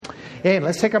Hey,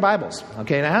 let's take our Bibles.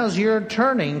 Okay, now as you're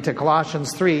turning to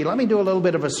Colossians 3, let me do a little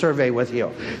bit of a survey with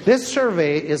you. This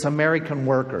survey is American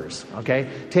workers, okay,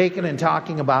 taken and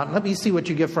talking about. Let me see what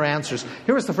you give for answers.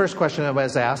 Here was the first question that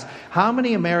was asked. How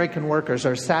many American workers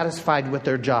are satisfied with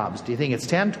their jobs? Do you think it's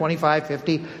 10, 25,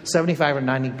 50, 75, or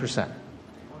 90%?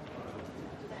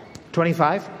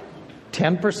 25?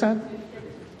 10%?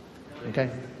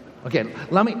 Okay. Okay,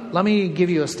 let me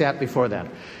give you a stat before that.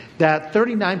 That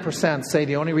 39% say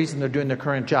the only reason they're doing their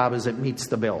current job is it meets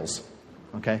the bills.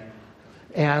 Okay?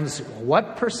 And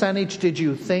what percentage did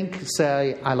you think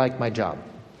say, I like my job?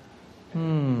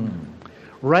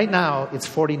 Right now, it's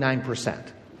 49%.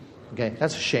 Okay,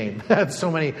 that's a shame.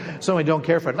 so many don't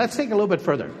care for it. Let's take it a little bit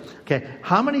further. Okay,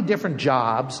 how many different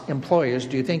jobs, employers,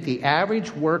 do you think the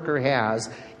average worker has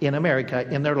in America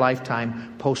in their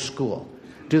lifetime post-school?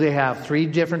 Do they have 3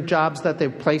 different jobs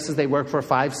places they work for,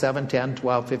 5, 7, 10,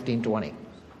 12, 15, 20?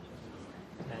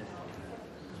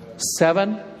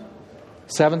 7?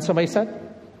 7, somebody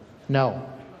said? No.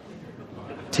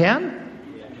 10?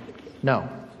 No.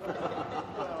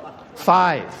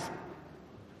 5?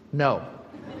 No.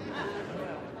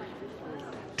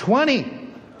 20?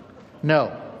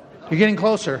 No. You're getting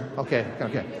closer. Okay.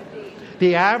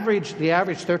 The average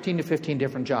 13 to 15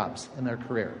 different jobs in their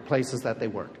career, places that they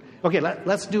work. Okay,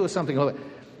 let's do something a little bit.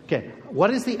 Okay, what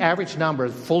is the average number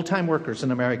of full-time workers in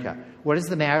America? What is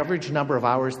the average number of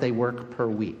hours they work per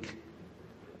week?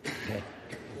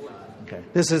 Okay.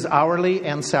 This is hourly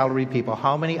and salary people.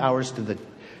 How many hours do the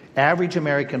average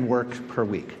American work per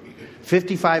week?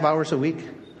 55 hours a week?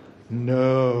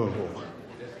 No.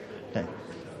 Okay.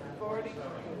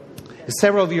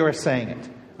 Several of you are saying it.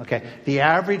 Okay, the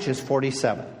average is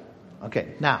 47.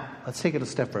 Okay, now, let's take it a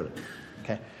step further.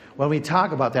 Okay. When we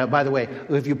talk about that, by the way,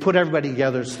 if you put everybody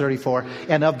together, it's 34.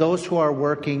 And of those who are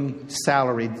working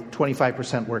salaried,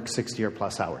 25% work 60 or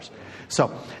plus hours.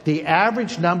 So the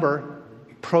average number,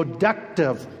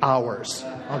 productive hours,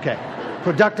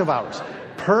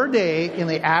 per day in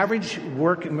the average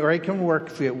American work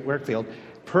field,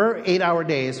 per 8-hour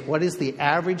days, what is the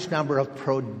average number of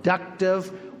productive,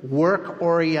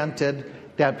 work-oriented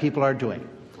that people are doing?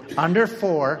 Under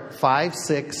 4, 5,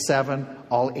 6, 7,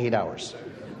 all 8 hours.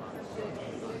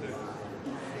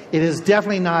 It is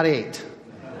definitely not 8.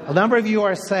 A number of you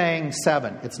are saying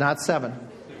 7. It's not 7.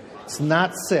 It's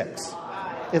not 6.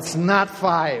 It's not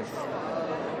 5.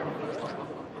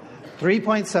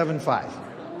 3.75.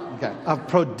 Okay, of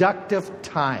productive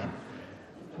time.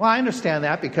 Well, I understand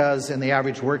that because in the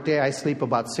average workday, I sleep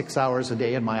about 6 hours a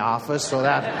day in my office, so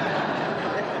that...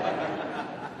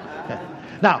 Okay.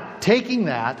 Now, taking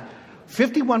that,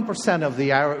 51%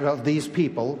 of these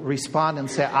people respond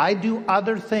and say, I do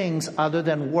other things other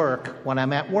than work when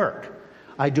I'm at work.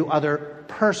 I do other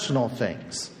personal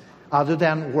things other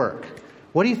than work.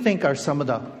 What do you think are some of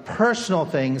the personal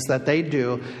things that they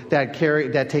do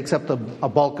that takes up a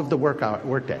bulk of the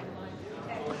workday?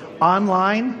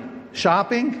 Online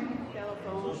shopping?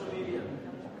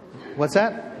 What's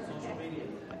that?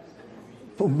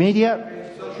 Media?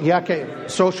 Yeah, okay.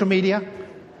 Social media?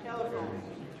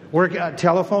 Work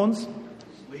telephones?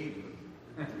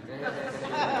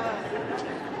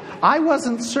 I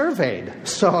wasn't surveyed,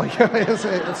 so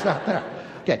it's not there.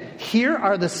 Okay, here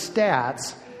are the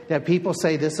stats that people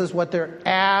say this is what their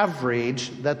average,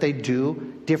 that they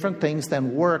do different things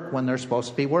than work when they're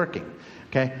supposed to be working.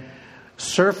 Okay,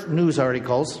 surf news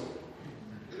articles.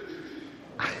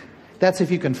 That's if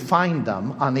you can find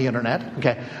them on the internet.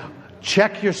 Okay,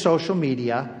 check your social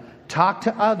media. Talk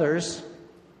to others,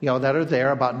 that are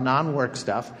there about non-work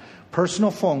stuff,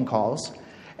 personal phone calls,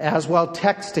 as well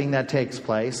texting that takes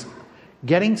place,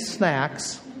 getting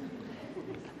snacks,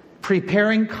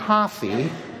 preparing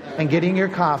coffee, and getting your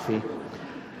coffee.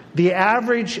 The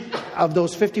average of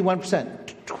those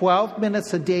 51%, 12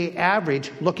 minutes a day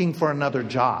average looking for another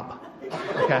job.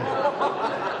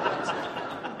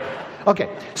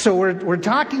 Okay, so we're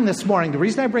talking this morning. The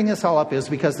reason I bring this all up is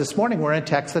because this morning we're in a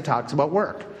text that talks about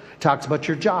work, talks about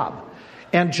your job.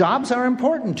 And jobs are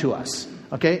important to us,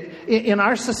 okay? In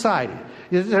our society,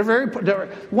 they're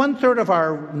 1/3 of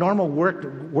our normal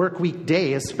work week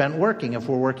day is spent working. If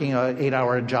we're working an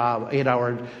 8-hour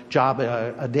job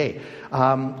a day,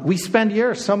 we spend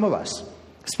years. Some of us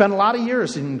spend a lot of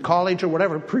years in college or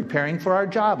whatever preparing for our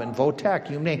job in Votech.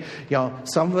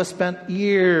 Some of us spent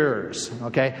years,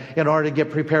 okay, in order to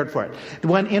get prepared for it.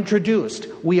 When introduced,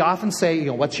 we often say,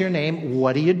 "What's your name?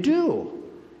 What do you do?"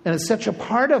 And it's such a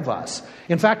part of us.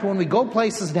 In fact, when we go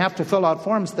places and have to fill out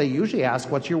forms, they usually ask,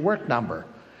 what's your work number?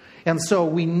 And so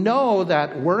we know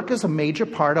that work is a major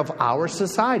part of our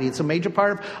society. It's a major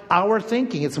part of our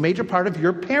thinking. It's a major part of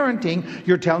your parenting.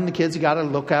 You're telling the kids you got to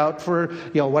look out for,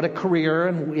 what a career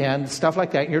and stuff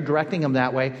like that. And you're directing them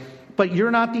that way. But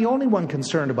you're not the only one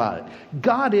concerned about it.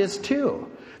 God is too.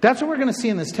 That's what we're going to see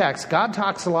in this text. God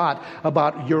talks a lot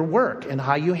about your work and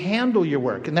how you handle your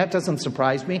work. And that doesn't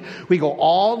surprise me. We go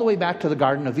all the way back to the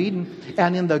Garden of Eden.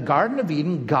 And in the Garden of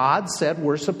Eden, God said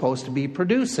we're supposed to be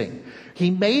producing.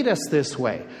 He made us this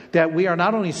way, that we are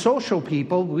not only social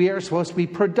people, we are supposed to be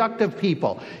productive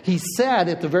people. He said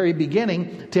at the very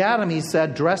beginning to Adam, he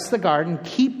said, dress the garden,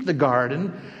 keep the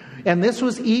garden. And this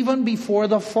was even before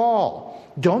the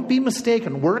fall. Don't be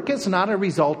mistaken. Work is not a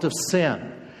result of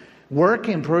sin. Work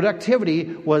and productivity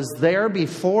was there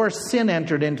before sin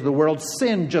entered into the world.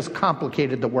 Sin just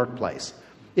complicated the workplace.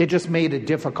 It just made it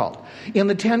difficult. In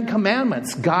the Ten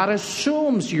Commandments, God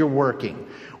assumes you're working.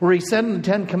 Where he said in the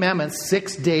Ten Commandments,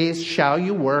 6 days shall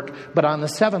you work, but on the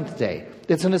seventh day.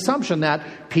 It's an assumption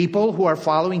that people who are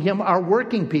following him are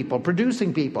working people,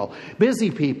 producing people, busy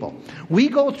people. We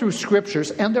go through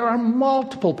scriptures, and there are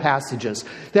multiple passages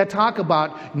that talk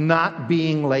about not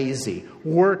being lazy,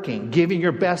 working, giving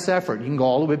your best effort. You can go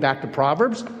all the way back to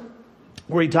Proverbs,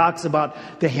 where he talks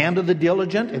about the hand of the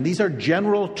diligent, and these are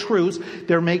general truths.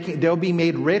 They'll be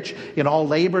made rich in all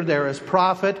labor. There is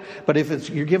profit, but if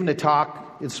you're given to talk,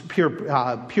 it's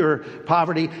pure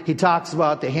poverty. He talks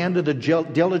about the hand of the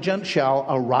diligent shall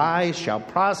arise, shall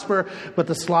prosper, but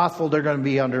the slothful, they're going to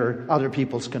be under other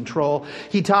people's control.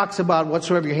 He talks about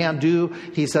whatsoever your hand do,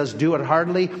 he says, do it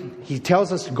heartily. He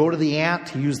tells us to go to the ant,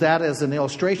 to use that as an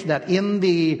illustration, that in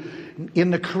the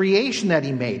creation that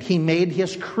he made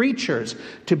his creatures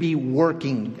to be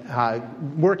working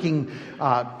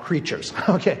creatures.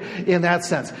 Okay, in that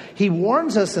sense. He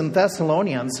warns us in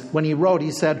Thessalonians when he wrote, he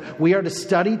said, we are to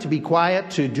study, to be quiet,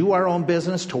 to do our own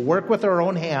business, to work with our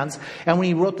own hands. And when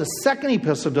he wrote the second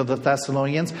epistle to the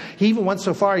Thessalonians, he even went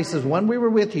so far, he says, when we were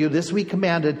with you, this we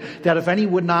commanded, that if any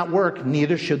would not work,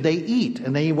 neither should they eat.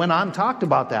 And then he went on and talked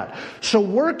about that. So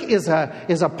work is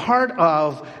a part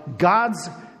of God's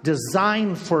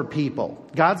design for people.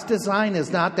 God's design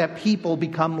is not that people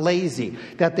become lazy,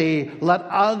 that they let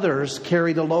others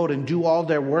carry the load and do all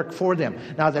their work for them.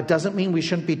 Now, that doesn't mean we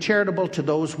shouldn't be charitable to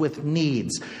those with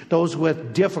needs, those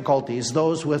with difficulties,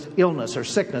 those with illness or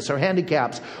sickness or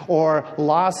handicaps or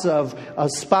loss of a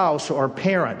spouse or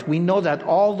parent. We know that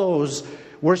all those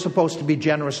we're supposed to be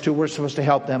generous to. We're supposed to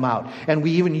help them out. And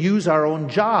we even use our own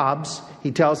jobs, he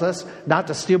tells us, not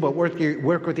to steal, but work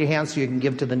with your hands so you can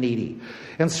give to the needy.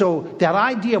 And so that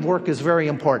idea of work is very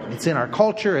important. It's in our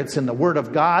culture. It's in the Word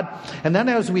of God. And then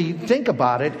as we think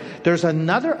about it, there's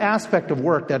another aspect of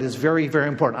work that is very, very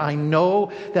important. I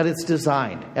know that it's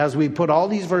designed, as we put all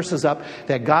these verses up,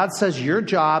 that God says your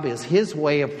job is his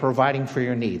way of providing for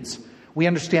your needs. We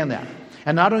understand that.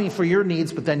 And not only for your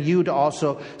needs, but then you to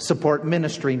also support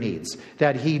ministry needs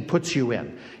that he puts you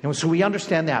in. And so we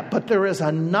understand that. But there is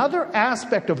another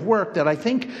aspect of work that I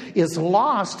think is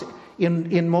lost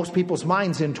in most people's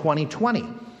minds in 2020.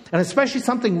 And especially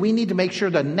something we need to make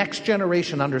sure the next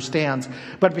generation understands.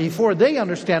 But before they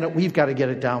understand it, we've got to get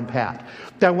it down pat.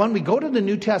 That when we go to the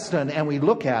New Testament and we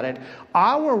look at it,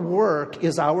 our work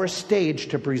is our stage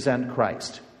to present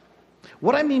Christ.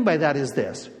 What I mean by that is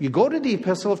this. You go to the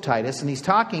Epistle of Titus, and he's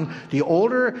talking, the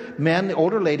older men, the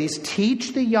older ladies,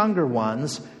 teach the younger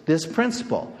ones this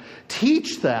principle.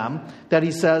 Teach them that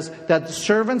he says that the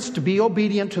servants to be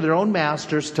obedient to their own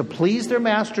masters, to please their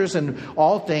masters in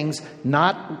all things,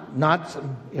 not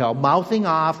mouthing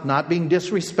off, not being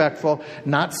disrespectful,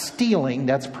 not stealing,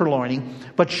 that's purloining,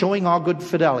 but showing all good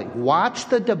fidelity. Watch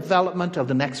the development of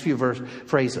the next few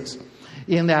phrases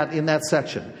in that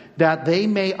section. That they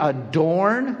may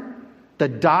adorn the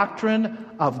doctrine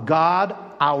of God,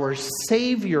 our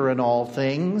Savior in all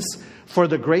things, for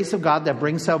the grace of God that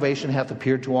brings salvation hath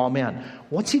appeared to all men.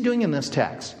 What's he doing in this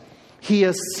text? He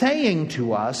is saying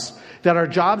to us that our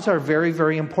jobs are very,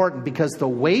 very important because the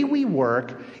way we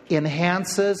work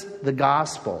enhances the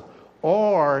gospel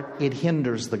or it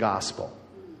hinders the gospel.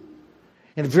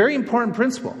 And a very important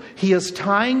principle. He is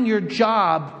tying your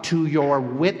job to your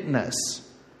witness,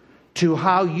 to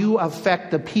how you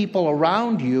affect the people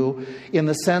around you in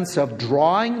the sense of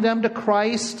drawing them to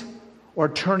Christ or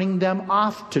turning them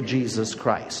off to Jesus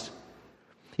Christ.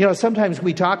 Sometimes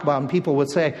we talk about, and people would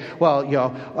say, well,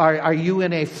 are you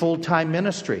in a full-time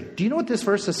ministry? Do you know what this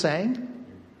verse is saying?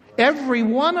 Every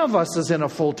one of us is in a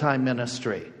full-time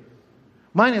ministry.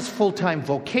 Mine is full-time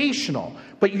vocational,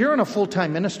 but you're in a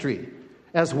full-time ministry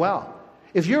as well.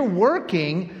 If you're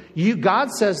working, God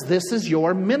says this is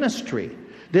your ministry.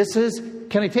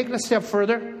 Can I take it a step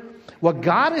further? What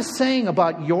God is saying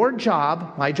about your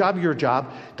job, my job, your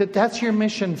job, that's your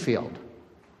mission field.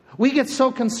 We get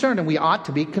so concerned, and we ought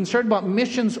to be concerned about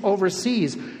missions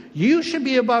overseas. You should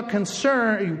be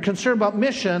concerned about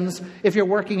missions if you're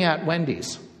working at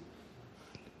Wendy's.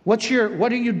 What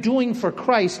are you doing for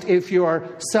Christ if you're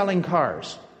selling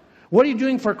cars? What are you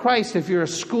doing for Christ if you're a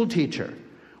school teacher?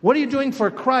 What are you doing for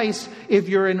Christ if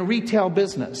you're in retail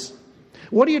business?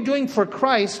 What are you doing for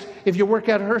Christ if you work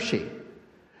at Hershey?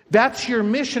 That's your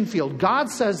mission field. God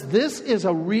says this is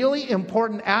a really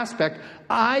important aspect.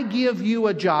 I give you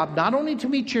a job not only to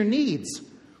meet your needs,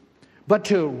 but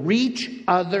to reach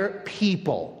other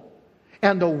people.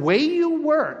 And the way you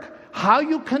work, how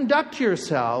you conduct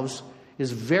yourselves,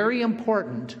 is very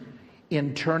important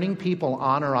in turning people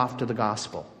on or off to the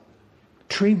gospel.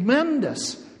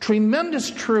 Tremendous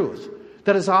truth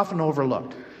that is often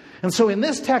overlooked. And so in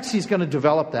this text, he's going to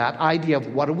develop that idea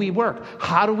of what do we work?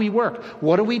 How do we work?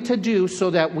 What are we to do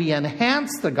so that we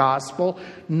enhance the gospel,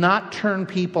 not turn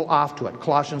people off to it?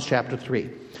 Colossians chapter 3.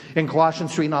 In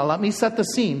Colossians 3, now let me set the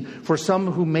scene for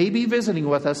some who may be visiting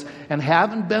with us and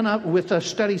haven't been up with a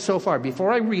study so far.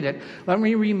 Before I read it, let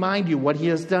me remind you what he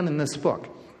has done in this book.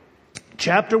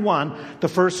 Chapter 1, the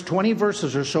first 20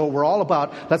 verses or so were all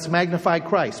about, let's magnify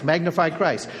Christ. Magnify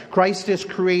Christ. Christ is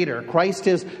creator. Christ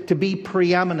is to be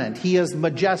preeminent. He is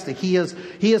majestic. He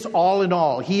is all in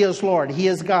all. He is Lord. He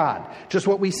is God. Just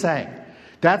what we sang.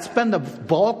 That's been the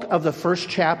bulk of the first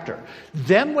chapter.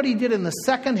 Then what he did in the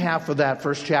second half of that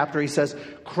first chapter, he says,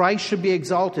 Christ should be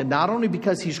exalted, not only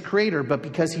because he's creator, but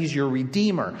because he's your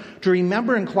redeemer. Do you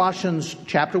remember in Colossians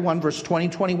chapter 1, verse 20,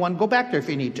 21? Go back there if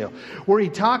you need to. Where he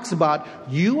talks about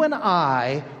you and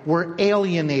I were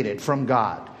alienated from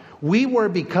God. We were,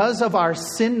 because of our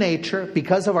sin nature,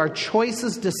 because of our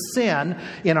choices to sin,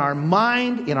 in our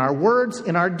mind, in our words,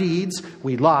 in our deeds,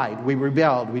 we lied, we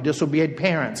rebelled, we disobeyed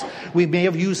parents. We may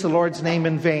have used the Lord's name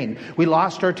in vain. We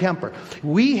lost our temper.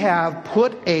 We have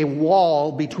put a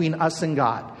wall between us and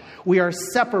God. We are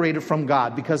separated from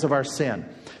God because of our sin.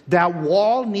 That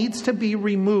wall needs to be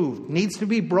removed, needs to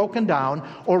be broken down,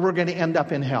 or we're going to end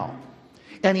up in hell.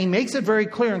 And he makes it very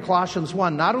clear in Colossians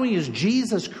 1, not only is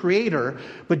Jesus creator,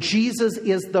 but Jesus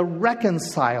is the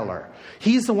reconciler.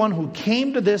 He's the one who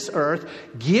came to this earth,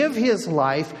 give his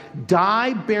life,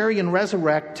 die, bury, and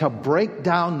resurrect to break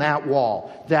down that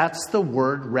wall. That's the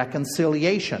word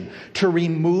reconciliation. To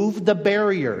remove the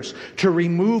barriers, to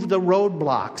remove the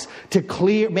roadblocks,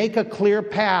 to make a clear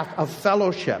path of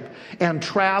fellowship and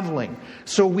traveling.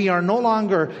 So we are no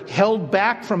longer held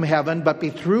back from heaven, but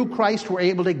through Christ we're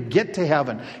able to get to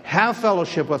heaven, have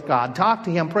fellowship with God, talk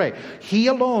to him, pray. He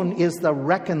alone is the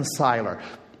reconciler.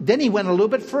 Then he went a little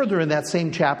bit further in that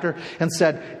same chapter and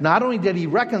said, not only did he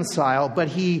reconcile, but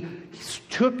he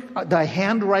took the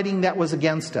handwriting that was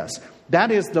against us.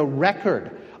 That is the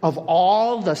record of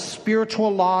all the spiritual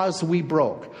laws we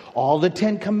broke, all the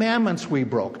 10 commandments we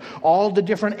broke, all the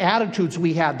different attitudes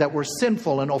we had that were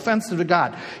sinful and offensive to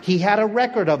God. He had a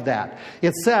record of that.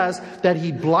 It says that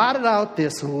he blotted out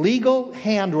this legal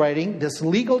handwriting, this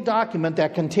legal document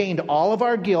that contained all of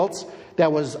our guilts,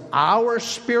 that was our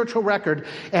spiritual record,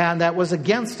 and that was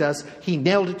against us. He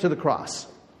nailed it to the cross.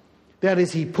 That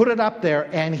is, he put it up there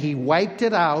and he wiped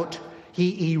it out.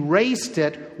 He erased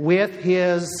it with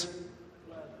his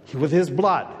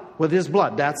blood. With his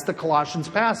blood. That's the Colossians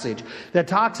passage that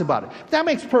talks about it. That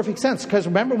makes perfect sense, because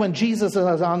remember when Jesus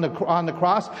is on the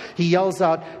cross, he yells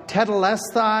out,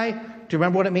 Tetelestai. Do you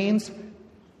remember what it means?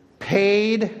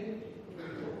 Paid.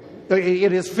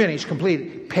 It is finished,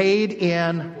 complete. Paid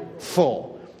in full.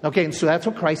 Okay, and so that's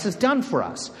what Christ has done for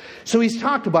us. So he's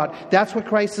talked about, that's what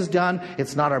Christ has done.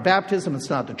 It's not our baptism. It's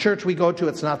not the church we go to.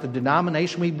 It's not the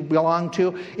denomination we belong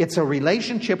to. It's a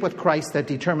relationship with Christ that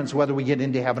determines whether we get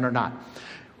into heaven or not.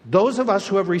 Those of us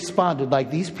who have responded,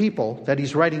 like these people that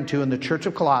he's writing to in the church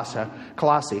of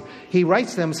Colossae, he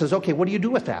writes them and says, okay, what do you do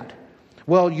with that?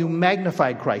 Well, you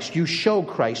magnify Christ, you show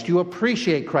Christ, you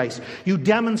appreciate Christ, you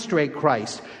demonstrate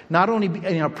Christ, not only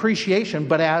in appreciation,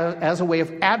 but as a way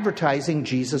of advertising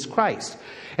Jesus Christ.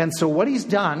 And so what he's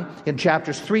done in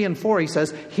chapters 3 and 4, he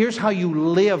says, here's how you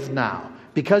live now.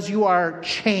 Because you are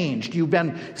changed, you've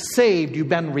been saved, you've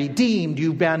been redeemed,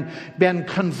 you've been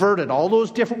converted. All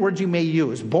those different words you may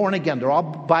use, born again, they're all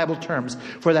Bible terms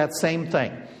for that same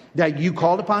thing. That you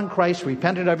called upon Christ,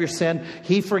 repented of your sin,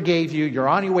 he forgave you, you're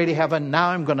on your way to heaven. Now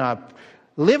I'm going to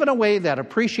live in a way that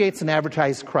appreciates and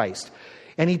advertises Christ.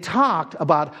 And he talked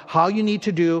about how you need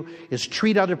to do is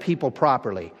treat other people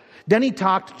properly. Then he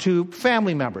talked to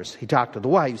family members. He talked to the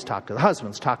wives, talked to the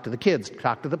husbands, talked to the kids,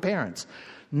 talked to the parents.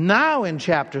 Now in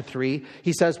chapter 3,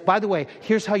 he says, by the way,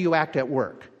 here's how you act at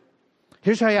work.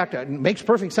 Here's how you act. It makes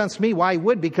perfect sense to me why he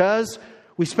would, because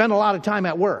we spend a lot of time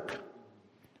at work.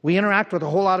 We interact with a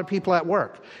whole lot of people at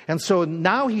work. And so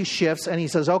now he shifts and he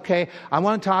says, okay, I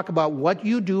want to talk about what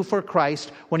you do for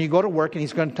Christ when you go to work. And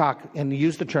he's going to talk and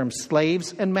use the term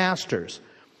slaves and masters.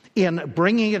 In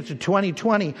bringing it to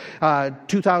 2020,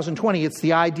 it's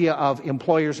the idea of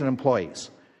employers and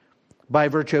employees by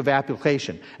virtue of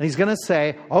application. And he's going to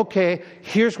say, okay,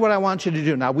 here's what I want you to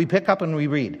do. Now we pick up and we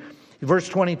read. Verse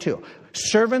 22.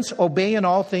 Servants, obey in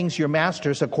all things your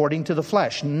masters according to the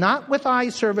flesh, not with eye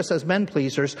service as men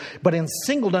pleasers, but in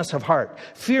singleness of heart,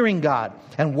 fearing God.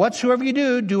 And whatsoever you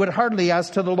do, do it heartily as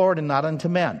to the Lord and not unto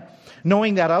men,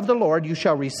 knowing that of the Lord you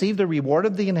shall receive the reward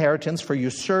of the inheritance, for you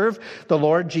serve the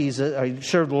Lord Jesus,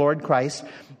 serve the Lord Christ.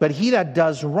 But he that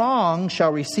does wrong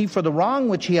shall receive for the wrong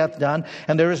which he hath done,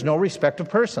 and there is no respect of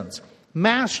persons.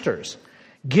 Masters,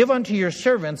 give unto your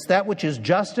servants that which is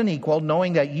just and equal,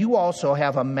 knowing that you also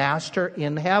have a master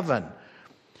in heaven.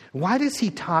 Why does he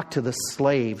talk to the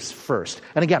slaves first?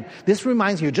 And again, this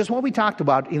reminds me of just what we talked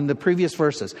about in the previous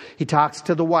verses. He talks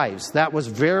to the wives. That was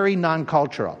very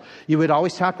non-cultural. You would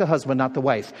always talk to the husband, not the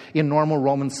wife, in normal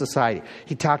Roman society.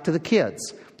 He talked to the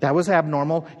kids. That was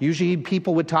abnormal. Usually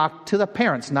people would talk to the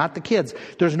parents, not the kids.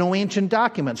 There's no ancient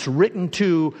documents written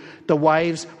to the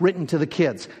wives, written to the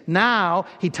kids. Now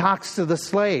he talks to the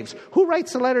slaves. Who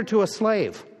writes a letter to a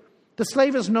slave? The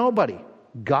slave is nobody.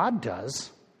 God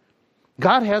does.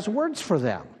 God has words for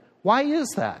them. Why is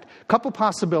that? A couple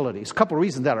possibilities, a couple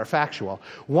reasons that are factual.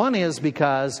 One is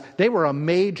because they were a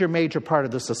major part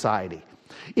of the society.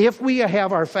 If we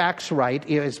have our facts right,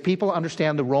 as people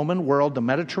understand the Roman world, the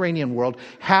Mediterranean world,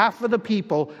 half of the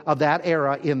people of that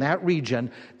era in that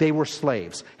region, they were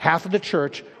slaves. Half of the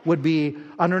church would be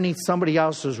underneath somebody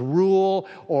else's rule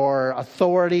or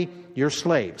authority. You're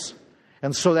slaves.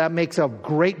 And so that makes a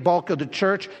great bulk of the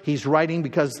church. He's writing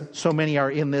because so many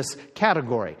are in this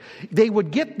category. They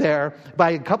would get there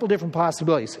by a couple different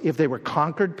possibilities. If they were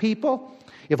conquered people,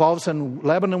 if all of a sudden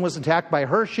Lebanon was attacked by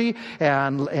Hershey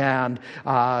and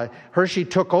Hershey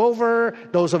took over,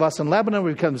 those of us in Lebanon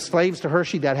would become slaves to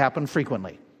Hershey. That happened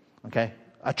frequently. Okay?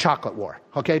 A chocolate war.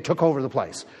 Okay? Took over the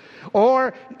place.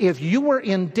 Or if you were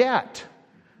in debt,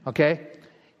 okay,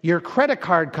 your credit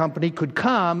card company could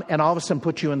come and all of a sudden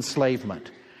put you in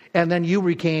enslavement. And then you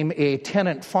became a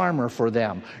tenant farmer for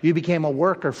them. You became a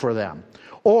worker for them.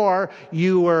 Or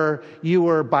you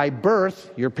were by birth,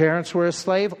 your parents were a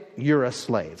slave, you're a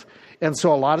slave. And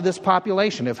so a lot of this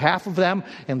population, if half of them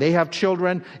and they have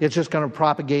children, it's just going to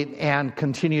propagate and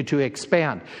continue to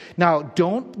expand. Now,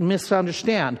 don't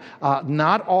misunderstand.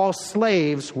 Not all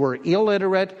slaves were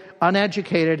illiterate,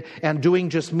 uneducated, and doing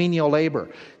just menial labor.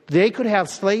 They could have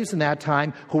slaves in that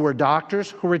time who were doctors,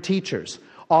 who were teachers.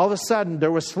 All of a sudden,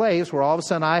 there were slaves where all of a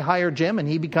sudden I hire Jim and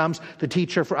he becomes the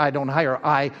teacher for, I don't hire,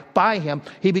 I buy him.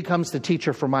 He becomes the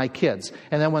teacher for my kids.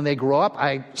 And then when they grow up,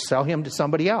 I sell him to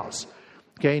somebody else.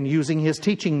 Okay, and using his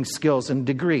teaching skills and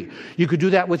degree. You could do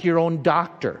that with your own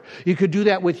doctor. You could do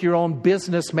that with your own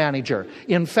business manager.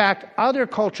 In fact, other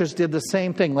cultures did the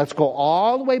same thing. Let's go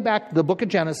all the way back to the book of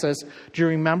Genesis. Do you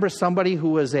remember somebody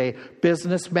who was a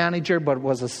business manager but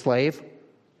was a slave?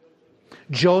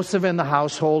 Joseph in the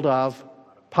household of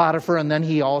Potiphar, and then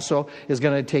he also is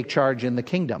going to take charge in the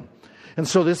kingdom. And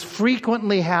so this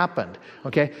frequently happened,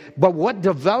 okay? But what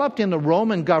developed in the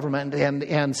Roman government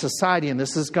and society, and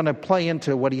this is going to play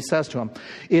into what he says to them,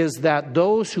 is that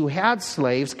those who had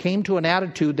slaves came to an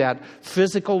attitude that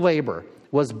physical labor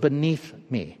was beneath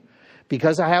me.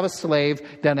 Because I have a slave,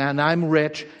 and I'm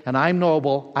rich, and I'm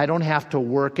noble, I don't have to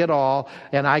work at all,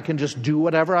 and I can just do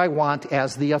whatever I want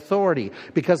as the authority.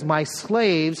 Because my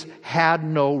slaves had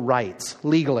no rights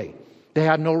legally. They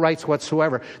had no rights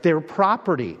whatsoever. They were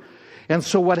property. And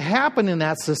so what happened in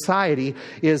that society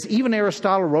is, even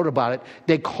Aristotle wrote about it,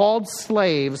 they called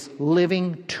slaves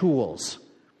living tools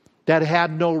that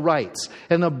had no rights.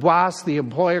 And the boss, the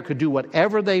employer, could do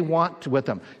whatever they want with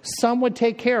them. Some would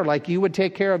take care, like you would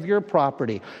take care of your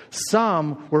property.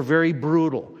 Some were very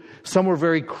brutal. Some were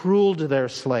very cruel to their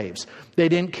slaves. They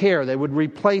didn't care. They would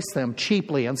replace them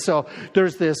cheaply. And so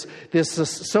there's this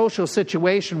social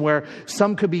situation where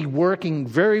some could be working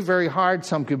very, very hard.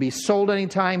 Some could be sold any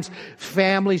times.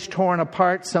 Families torn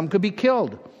apart. Some could be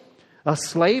killed. A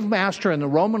slave master in the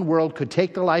Roman world could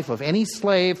take the life of any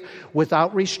slave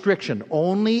without restriction.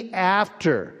 Only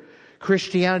after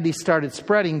Christianity started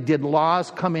spreading did laws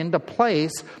come into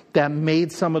place that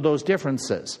made some of those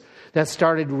differences, that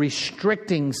started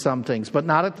restricting some things, but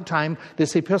not at the time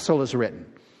this epistle is written.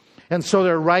 And so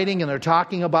they're writing and they're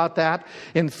talking about that.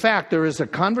 In fact, there is a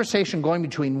conversation going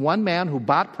between one man who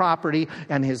bought property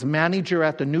and his manager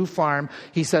at the new farm.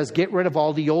 He says, get rid of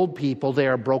all the old people. They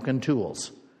are broken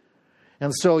tools.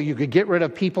 And so you could get rid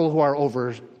of people who are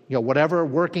over, whatever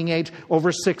working age,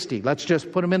 over 60. Let's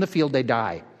just put them in the field, they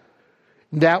die.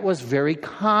 That was very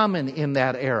common in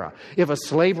that era. If a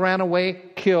slave ran away,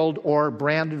 killed, or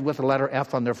branded with a letter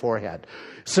F on their forehead.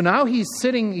 So now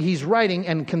he's writing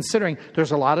and considering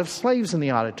there's a lot of slaves in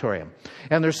the auditorium.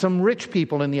 And there's some rich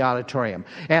people in the auditorium.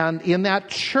 And in that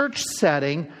church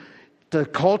setting, the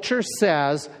culture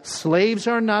says slaves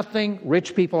are nothing,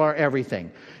 rich people are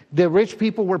everything. The rich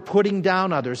people were putting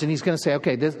down others. And he's going to say,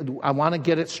 okay, I want to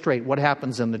get it straight. What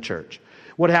happens in the church?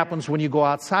 What happens when you go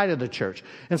outside of the church?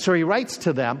 And so he writes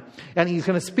to them, and he's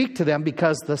going to speak to them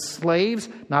because the slaves,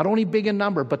 not only big in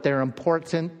number, but they're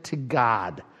important to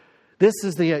God. This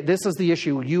is the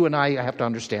issue you and I have to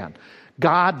understand.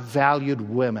 God valued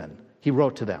women. He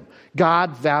wrote to them.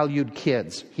 God valued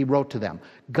kids. He wrote to them.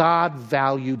 God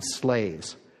valued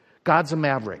slaves. God's a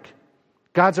maverick.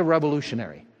 God's a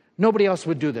revolutionary. Nobody else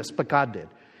would do this, but God did.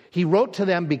 He wrote to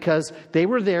them because they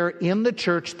were there in the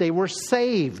church. They were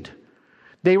saved.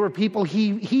 They were people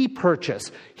he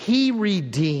purchased. He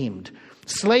redeemed.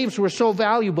 Slaves were so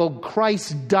valuable,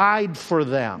 Christ died for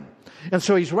them. And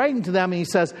so he's writing to them and he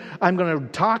says, I'm going to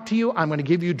talk to you. I'm going to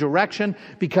give you direction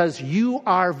because you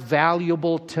are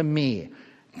valuable to me.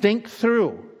 Think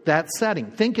through that setting.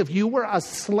 Think if you were a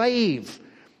slave,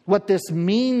 what this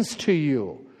means to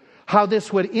you, how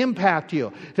this would impact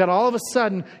you, that all of a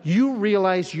sudden you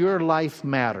realize your life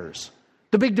matters.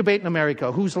 The big debate in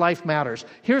America, whose life matters?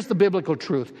 Here's the biblical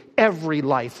truth. Every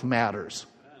life matters.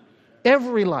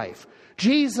 Every life.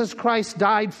 Jesus Christ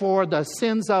died for the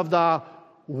sins of the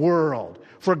world.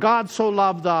 For God so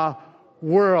loved the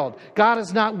world. God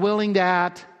is not willing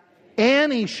that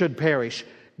any should perish.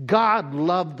 God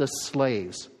loved the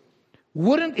slaves.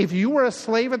 If you were a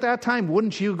slave at that time,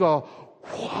 wouldn't you go,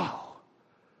 wow,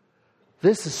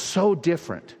 this is so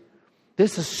different.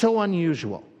 This is so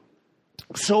unusual.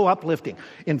 So uplifting.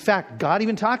 In fact, God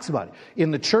even talks about it.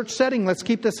 In the church setting, let's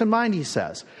keep this in mind, he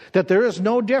says, that there is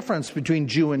no difference between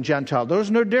Jew and Gentile.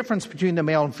 There's no difference between the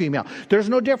male and female. There's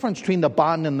no difference between the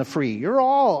bond and the free. You're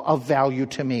all of value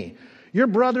to me. You're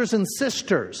brothers and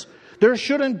sisters. There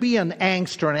shouldn't be an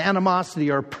angst or an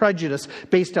animosity or prejudice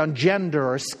based on gender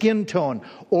or skin tone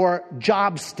or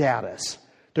job status.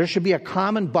 There should be a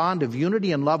common bond of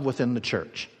unity and love within the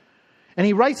church. And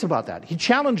he writes about that. He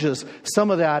challenges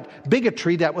some of that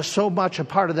bigotry that was so much a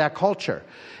part of that culture.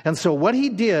 And so what he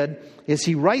did is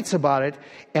he writes about it.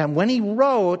 And when he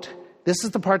wrote, this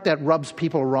is the part that rubs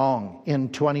people wrong in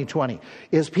 2020,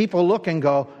 is people look and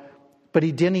go, but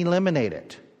he didn't eliminate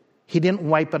it. He didn't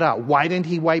wipe it out. Why didn't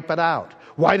he wipe it out?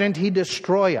 Why didn't he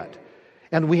destroy it?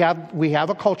 And we have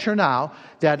a culture now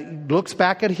that looks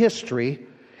back at history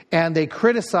and they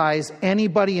criticize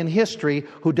anybody in history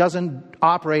who doesn't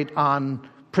operate on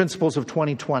principles of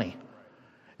 2020.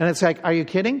 And it's like, are you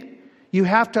kidding? You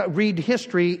have to read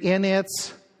history in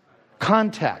its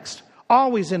context,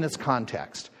 always in its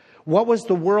context. What was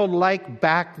the world like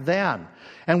back then?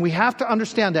 And we have to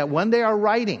understand that when they are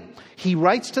writing, he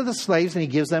writes to the slaves and he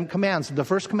gives them commands. The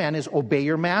first command is obey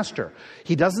your master.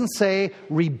 He doesn't say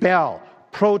rebel,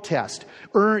 protest,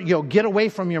 get away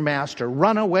from your master,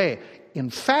 run away. In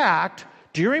fact,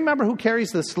 do you remember who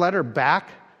carries this letter back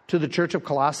to the church of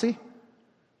Colossae?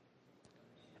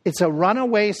 It's a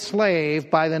runaway slave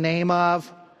by the name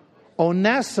of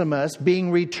Onesimus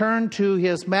being returned to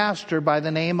his master by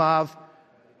the name of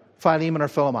Philemon or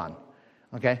Philemon.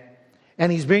 Okay?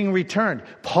 And he's being returned.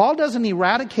 Paul doesn't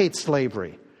eradicate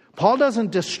slavery. Paul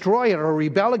doesn't destroy it or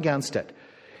rebel against it.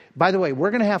 By the way,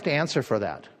 we're going to have to answer for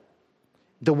that.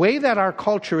 The way that our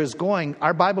culture is going,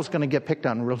 our Bible's going to get picked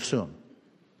on real soon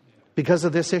because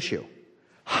of this issue.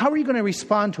 How are you going to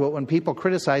respond to it when people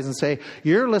criticize and say,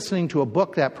 you're listening to a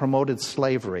book that promoted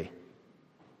slavery?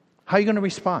 How are you going to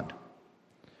respond?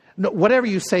 No, whatever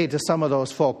you say to some of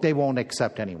those folk, they won't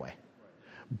accept anyway.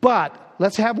 But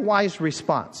let's have a wise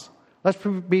response. Let's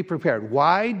be prepared.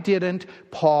 Why didn't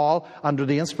Paul, under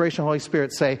the inspiration of the Holy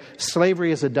Spirit, say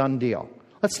slavery is a done deal?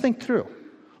 Let's think through.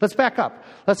 Let's back up.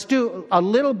 Let's do a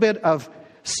little bit of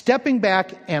stepping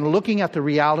back and looking at the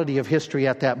reality of history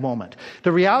at that moment.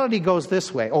 The reality goes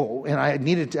this way. Oh, and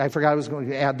I forgot I was going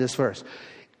to add this verse.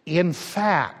 In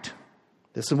fact,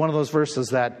 this is one of those verses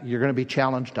that you're going to be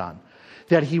challenged on.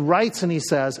 That he writes and he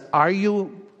says, are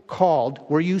you called,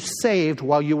 were you saved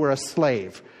while you were a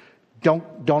slave?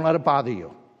 Don't let it bother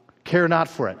you. Care not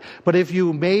for it. But if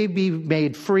you may be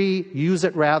made free, use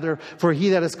it rather. For he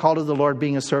that is called of the Lord,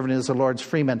 being a servant, is the Lord's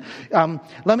freeman.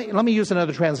 Let me use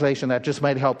another translation that just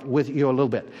might help with you a little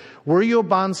bit. Were you a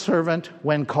bondservant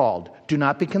when called? Do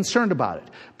not be concerned about it.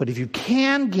 But if you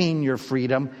can gain your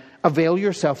freedom, avail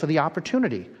yourself of the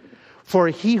opportunity. For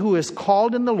he who is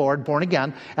called in the Lord, born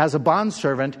again, as a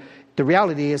bondservant, the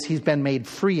reality is he's been made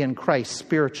free in Christ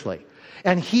spiritually.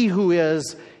 And he who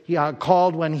is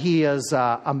called when he is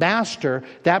a master,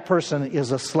 that person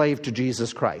is a slave to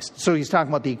Jesus Christ. So he's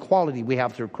talking about the equality we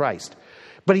have through Christ.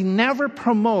 But he never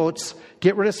promotes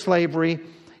get rid of slavery,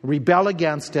 rebel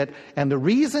against it. And the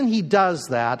reason he does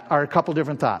that are a couple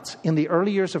different thoughts. In the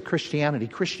early years of Christianity,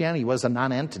 Christianity was a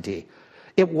non-entity.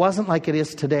 It wasn't like it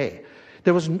is today.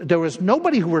 There was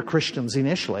nobody who were Christians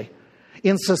initially.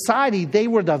 In society, they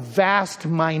were the vast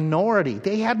minority.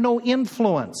 They had no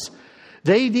influence.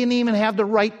 They didn't even have the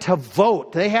right to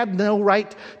vote. They had no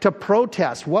right to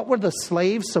protest. What were the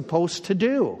slaves supposed to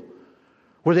do?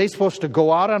 Were they supposed to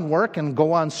go out on work and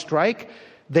go on strike?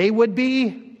 They would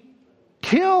be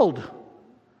killed.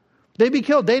 They'd be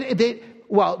killed.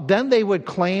 Then they would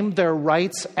claim their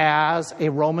rights as a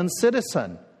Roman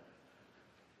citizen.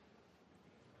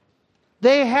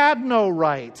 They had no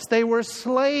rights. They were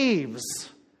slaves.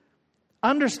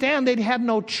 Understand, they had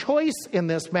no choice in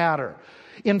this matter.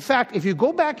 In fact, if you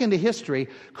go back into history,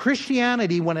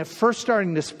 Christianity, when it first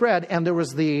started to spread, and do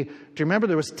you remember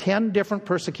there was 10 different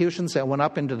persecutions that went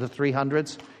up into the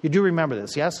 300s? You do remember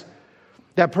this, yes?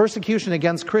 That persecution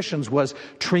against Christians was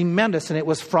tremendous, and it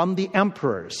was from the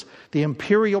emperors, the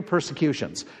imperial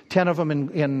persecutions, 10 of them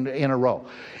in a row.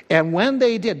 And when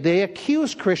they did, they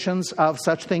accused Christians of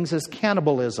such things as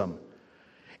cannibalism.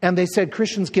 And they said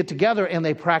Christians get together and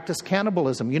they practice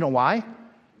cannibalism. You know why?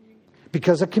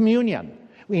 Because of communion.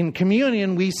 In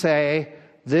communion, we say,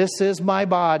 this is my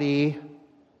body,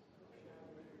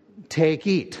 take,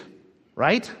 eat,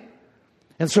 right?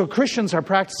 And so Christians are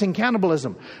practicing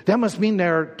cannibalism. That must mean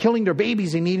they're killing their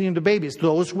babies and eating the babies.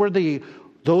 Those were the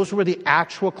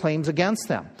actual claims against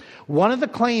them. One of the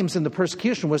claims in the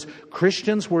persecution was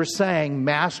Christians were saying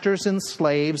masters and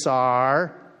slaves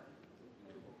are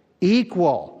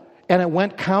equal. And it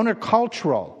went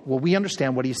countercultural. Well, we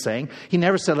understand what he's saying. He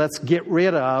never said, let's get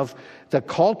rid of the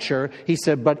culture. He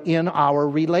said, but in our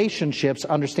relationships,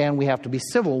 understand we have to be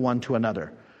civil one to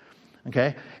another.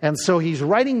 Okay? And so he's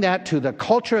writing that to the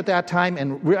culture at that time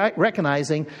and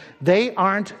recognizing they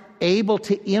aren't able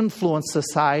to influence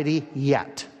society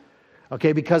yet.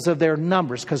 Okay? Because of their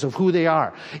numbers, because of who they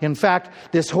are. In fact,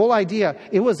 this whole idea,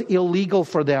 it was illegal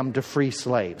for them to free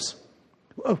slaves.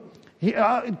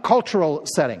 Cultural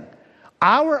setting.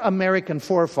 Our American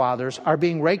forefathers are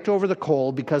being raked over the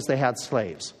coal because they had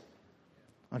slaves.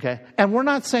 Okay? And we're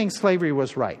not saying slavery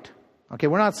was right. Okay?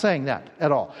 We're not saying that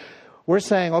at all. We're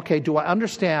saying, okay, do I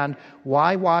understand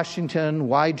why Washington,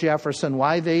 why Jefferson,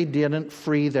 why they didn't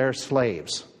free their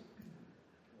slaves?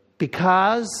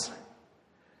 Because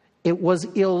it was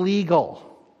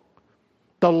illegal.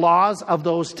 The laws of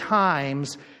those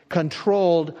times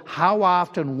controlled how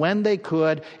often, when they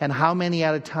could, and how many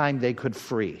at a time they could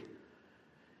free.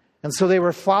 And so they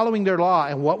were following their law.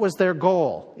 And what was their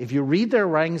goal? If you read their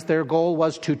writings, their goal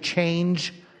was to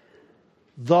change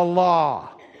the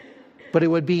law. But it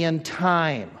would be in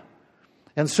time.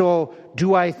 And so,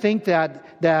 do I think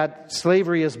that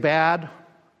slavery is bad?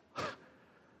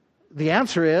 The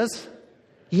answer is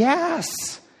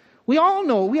yes. We all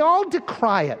know, we all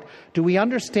decry it. Do we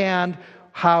understand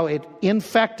how it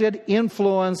infected,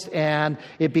 influenced, and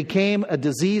it became a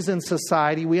disease in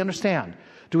society? We understand.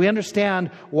 Do we understand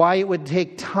why it would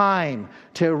take time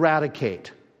to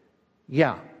eradicate?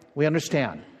 Yeah, we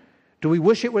understand. Do we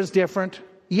wish it was different?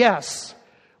 Yes.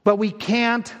 But we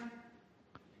can't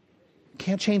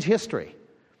change history.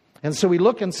 And so we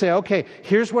look and say, okay,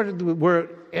 here's what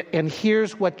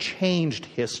changed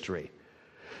history.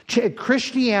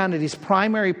 Christianity's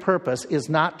primary purpose is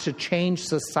not to change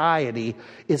society,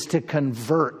 it's to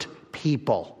convert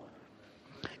people.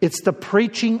 It's the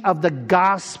preaching of the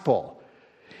gospel.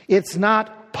 It's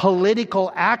not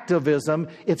political activism,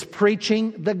 it's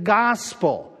preaching the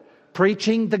gospel.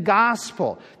 Preaching the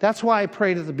gospel. That's why I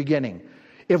prayed at the beginning.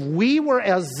 If we were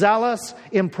as zealous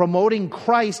in promoting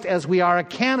Christ as we are a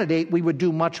candidate, we would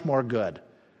do much more good.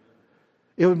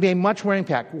 It would be much more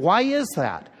impact. Why is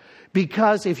that?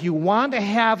 Because if you want to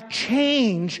have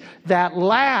change that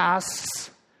lasts,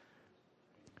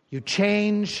 you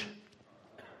change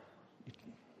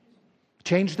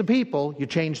the people, you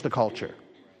change the culture.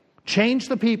 Change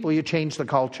the people, you change the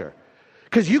culture.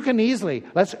 Because you can easily,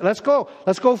 let's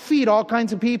go feed all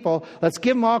kinds of people. Let's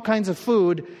give them all kinds of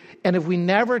food. And if we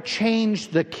never change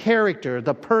the character,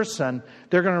 the person,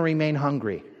 they're going to remain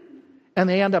hungry. And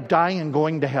they end up dying and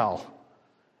going to hell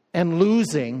and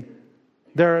losing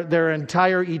their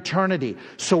entire eternity.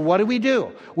 So what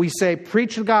do? We say,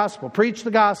 preach the gospel, preach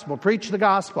the gospel, preach the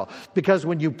gospel. Because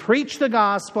when you preach the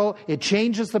gospel, it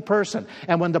changes the person.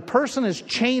 And when the person is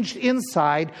changed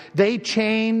inside, they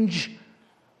change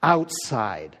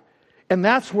outside. And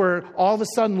that's where all of a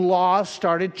sudden laws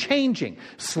started changing.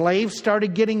 Slaves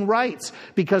started getting rights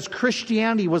because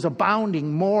Christianity was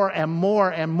abounding more and more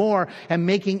and more and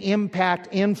making impact,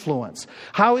 influence.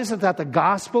 How is it that the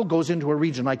gospel goes into a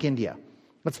region like India?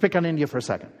 Let's pick on India for a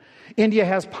second. India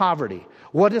has poverty.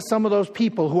 What is some of those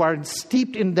people who are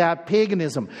steeped in that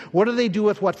paganism? What do they do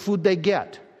with what food they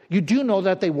get? You do know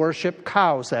that they worship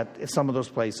cows at some of those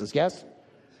places, yes?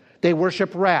 They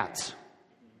worship rats,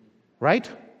 right?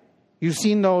 You've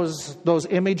seen those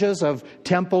images of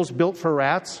temples built for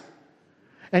rats?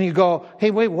 And you go, hey,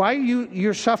 wait, why are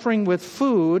you're suffering with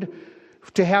food?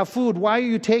 To have food, why are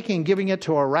you giving it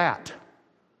to a rat?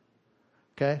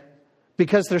 Okay?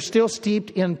 Because they're still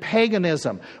steeped in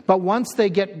paganism. But once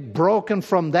they get broken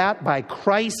from that by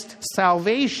Christ's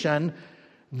salvation,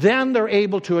 then they're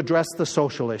able to address the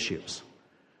social issues.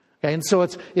 Okay, and so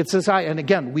it's this, and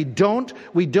again, we don't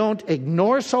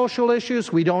ignore social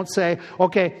issues. We don't say,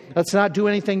 okay, let's not do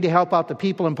anything to help out the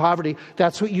people in poverty.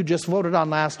 That's what you just voted on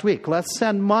last week. Let's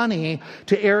send money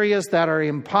to areas that are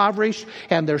impoverished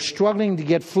and they're struggling to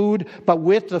get food. But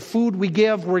with the food we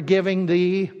give, we're giving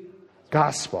the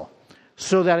gospel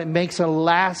so that it makes a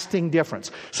lasting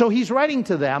difference. So he's writing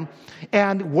to them,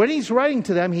 and when he's writing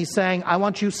to them, he's saying, I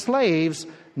want you slaves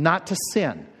not to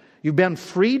sin. You've been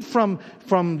freed from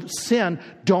sin.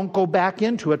 Don't go back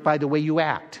into it by the way you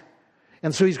act.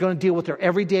 And so he's going to deal with their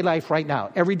everyday life right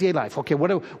now. Everyday life. Okay, what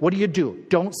do you do?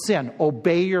 Don't sin.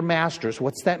 Obey your masters.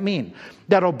 What's that mean?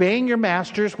 That obeying your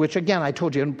masters, which again, I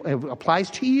told you,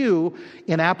 applies to you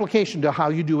in application to how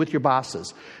you do with your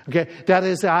bosses. Okay, that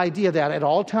is the idea that at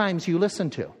all times you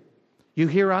listen to. You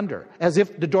hear under. As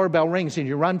if the doorbell rings and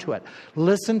you run to it.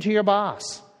 Listen to your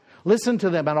boss. Listen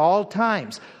to them at all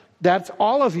times. That's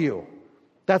all of you.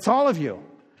 That's all of you.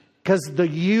 Because the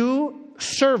you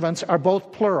servants are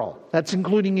both plural. That's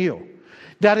including you.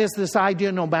 That is this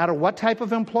idea, no matter what type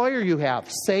of employer you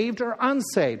have, saved or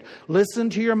unsaved, listen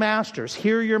to your masters,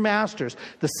 hear your masters.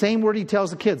 The same word he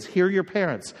tells the kids, hear your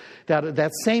parents.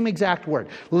 That same exact word.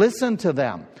 Listen to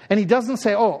them. And he doesn't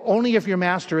say, oh, only if your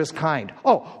master is kind.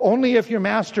 Oh, only if your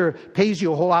master pays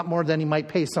you a whole lot more than he might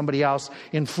pay somebody else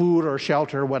in food or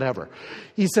shelter or whatever.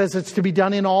 He says it's to be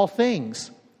done in all things.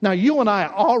 Now, you and I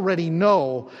already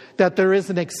know that there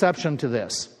is an exception to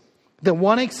this. The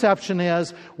one exception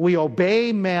is we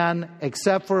obey men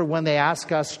except for when they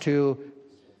ask us to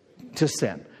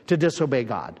sin, to disobey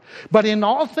God. But in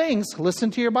all things, listen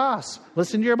to your boss.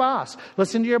 Listen to your boss.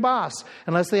 Listen to your boss,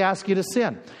 unless they ask you to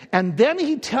sin. And then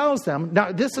he tells them,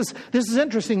 now this is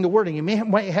interesting, the wording. You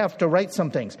might have to write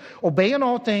some things. Obey in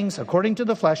all things according to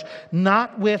the flesh,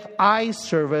 not with eye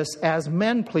service as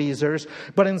men pleasers,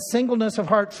 but in singleness of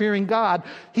heart, fearing God.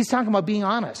 He's talking about being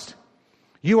honest.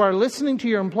 You are listening to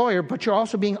your employer, but you're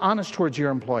also being honest towards your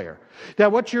employer.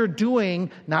 That what you're doing,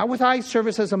 not with eye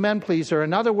service as a men pleaser.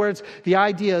 In other words, the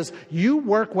idea is you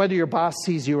work whether your boss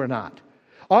sees you or not.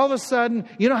 All of a sudden,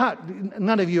 you know how,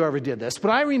 none of you ever did this,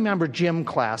 but I remember gym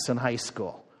class in high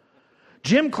school.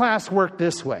 Gym class worked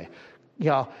this way.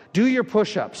 Do your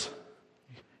push-ups.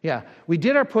 Yeah, we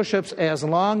did our push-ups as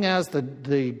long as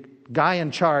the guy in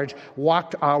charge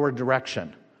walked our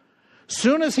direction.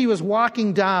 Soon as he was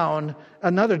walking down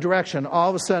another direction, all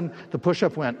of a sudden the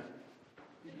push-up went,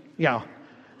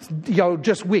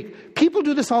 just weak. People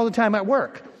do this all the time at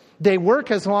work. They work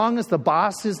as long as the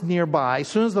boss is nearby. As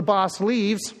soon as the boss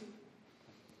leaves,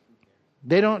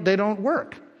 they don't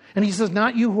work. And he says,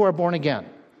 not you who are born again.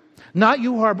 Not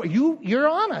you who are, you're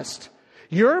honest.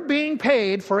 You're being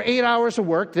paid for 8 hours of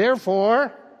work,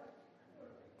 therefore,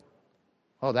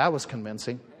 oh, that was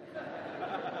convincing.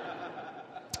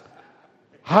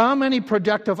 How many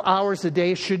productive hours a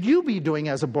day should you be doing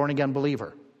as a born-again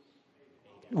believer?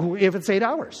 If it's 8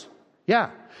 hours. Yeah.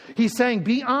 He's saying,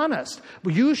 be honest.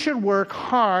 You should work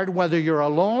hard whether you're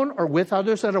alone or with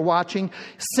others that are watching.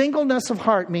 Singleness of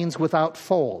heart means without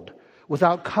fold,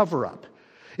 without cover-up.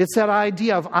 It's that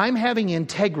idea of I'm having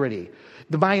integrity.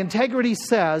 My integrity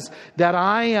says that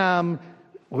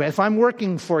if I'm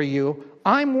working for you,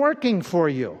 I'm working for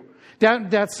you.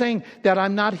 That's saying that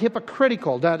I'm not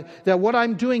hypocritical, that what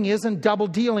I'm doing isn't double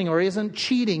dealing or isn't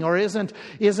cheating or isn't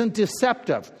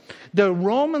deceptive. The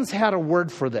Romans had a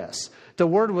word for this. The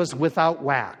word was without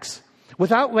wax.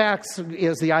 Without wax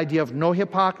is the idea of no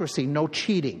hypocrisy, no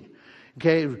cheating.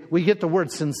 Okay, we get the word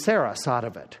sinceros out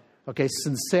of it. Okay,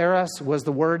 sinceros was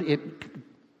the word,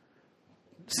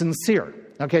 sincere,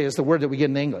 okay, is the word that we get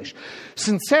in English.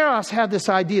 Sinceros had this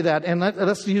idea that, and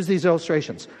let's use these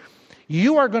illustrations.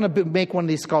 You are going to make one of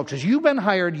these sculptures. You've been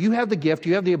hired, you have the gift,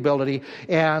 you have the ability,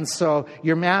 and so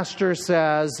your master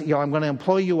says, I'm going to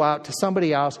employ you out to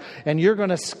somebody else, and you're going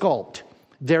to sculpt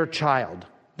their child.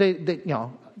 They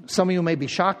some of you may be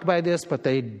shocked by this, but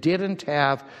they didn't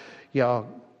have,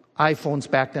 iPhones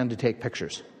back then to take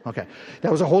pictures. Okay,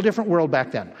 that was a whole different world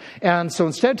back then. And so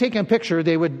instead of taking a picture,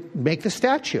 they would make the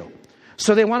statue.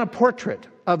 So they want a portrait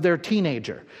of their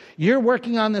teenager. You're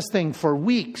working on this thing for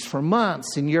weeks, for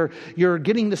months, and you're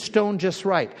getting the stone just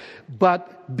right.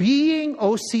 But being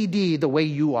OCD the way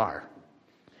you are,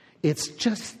 it's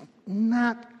just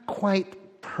not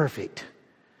quite perfect.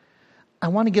 I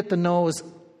want to get the nose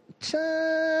just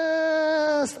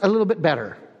a little bit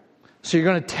better. So you're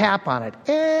going to tap on it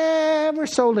ever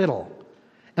so little.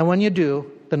 And when you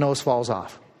do, the nose falls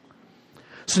off.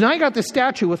 So now you got this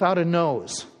statue without a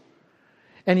nose.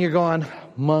 And you're going,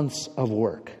 months of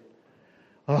work.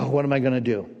 Oh, what am I going to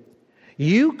do?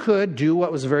 You could do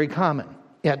what was very common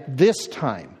at this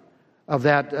time of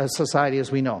that society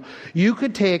as we know. You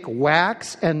could take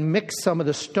wax and mix some of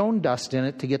the stone dust in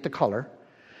it to get the color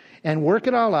and work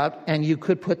it all out, and you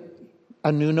could put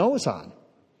a new nose on.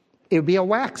 It would be a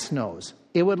wax nose.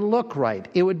 It would look right.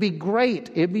 It would be great.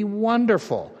 It would be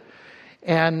wonderful.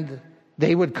 And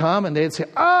they would come and they'd say,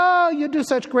 oh, you do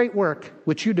such great work,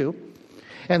 which you do.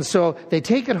 And so they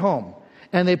take it home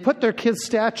and they put their kid's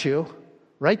statue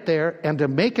right there. And to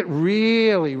make it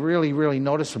really, really, really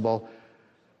noticeable,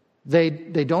 they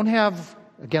don't have,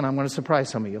 again, I'm going to surprise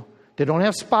some of you, they don't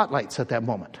have spotlights at that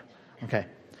moment. Okay.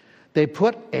 They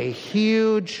put a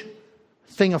huge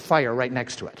thing of fire right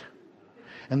next to it.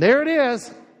 And there it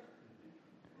is.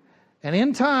 And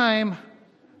in time,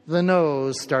 the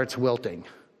nose starts wilting.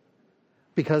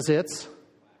 Because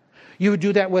you would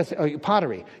do that with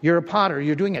pottery. You're a potter,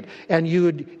 you're doing it. And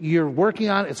you're working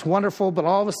on it, it's wonderful, but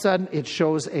all of a sudden it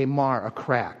shows a mar, a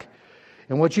crack.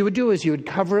 And what you would do is you would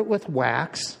cover it with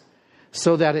wax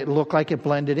so that it looked like it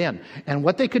blended in. And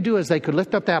what they could do is they could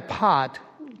lift up that pot,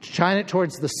 shine it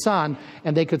towards the sun,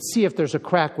 and they could see if there's a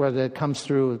crack where it comes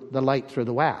through the light through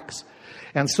the wax.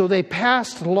 And so they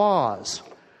passed laws,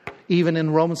 even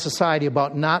in Roman society,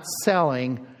 about not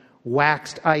selling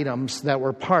waxed items that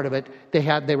were part of it.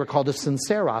 They were called the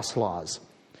sinceros laws.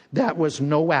 That was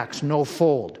no wax, no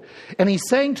fold. And he's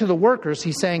saying to the workers,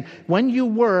 he's saying, when you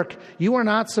work, you are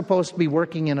not supposed to be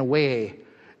working in a way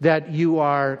that you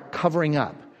are covering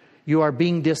up. You are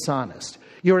being dishonest.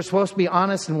 You are supposed to be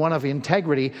honest and one of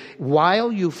integrity while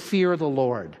you fear the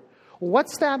Lord.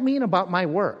 What's that mean about my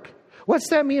work? What's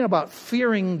that mean about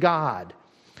fearing God?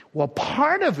 Well,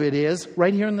 part of it is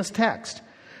right here in this text.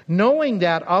 Knowing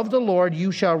that of the Lord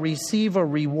you shall receive a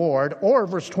reward. Or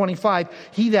verse 25,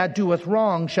 he that doeth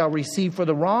wrong shall receive for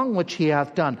the wrong which he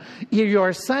hath done. You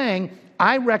are saying,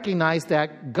 I recognize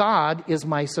that God is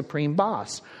my supreme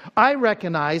boss. I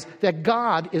recognize that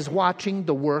God is watching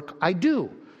the work I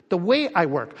do, the way I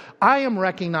work. I am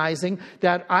recognizing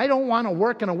that I don't want to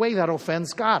work in a way that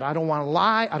offends God. I don't want to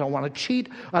lie. I don't want to cheat.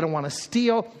 I don't want to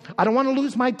steal. I don't want to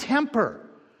lose my temper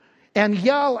and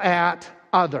yell at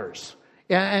others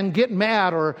and get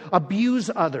mad or abuse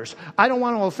others. I don't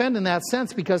want to offend in that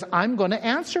sense because I'm going to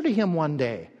answer to him one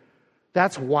day.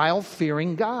 That's while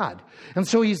fearing God. And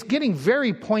so he's getting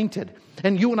very pointed.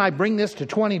 And you and I bring this to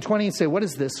 2020 and say, what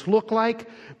does this look like?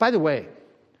 By the way,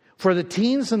 for the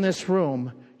teens in this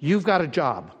room, you've got a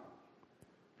job.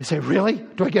 You say, really?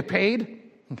 Do I get paid?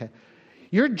 Okay.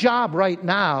 Your job right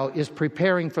now is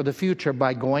preparing for the future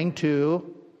by going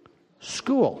to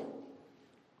school.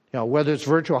 Whether it's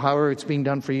virtual, however it's being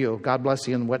done for you. God bless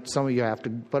you and what some of you have to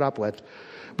put up with.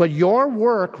 But your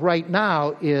work right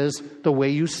now is the way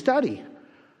you study,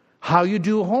 how you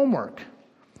do homework,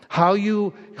 how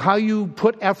you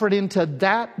put effort into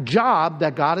that job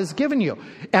that God has given you.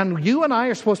 And you and I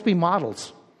are supposed to be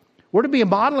models. We're to be a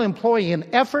model employee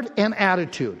in effort and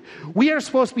attitude. We are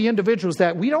supposed to be individuals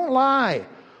that we don't lie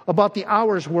about the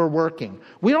hours we're working.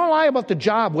 We don't lie about the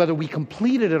job, whether we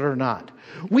completed it or not.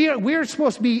 We are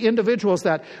supposed to be individuals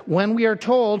that when we are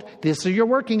told, this are your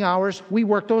working hours, we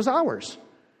work those hours.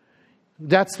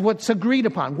 That's what's agreed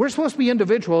upon. We're supposed to be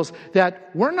individuals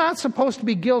that we're not supposed to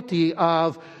be guilty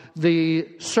of the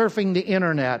surfing the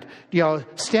internet,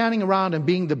 standing around and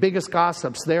being the biggest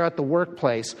gossips there at the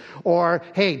workplace. Or,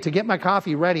 hey, to get my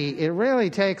coffee ready, it really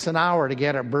takes an hour to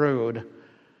get it brewed.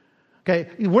 Okay,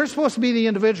 we're supposed to be the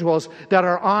individuals that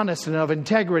are honest and of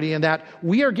integrity, and that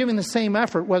we are giving the same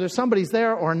effort whether somebody's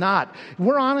there or not.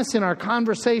 We're honest in our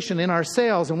conversation, in our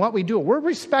sales, and what we do. We're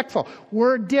respectful.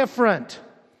 We're different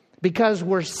because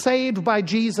we're saved by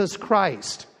Jesus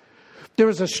Christ. There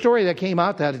was a story that came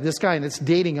out that this guy, and it's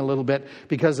dating a little bit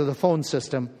because of the phone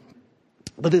system,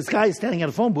 but this guy is standing at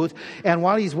a phone booth, and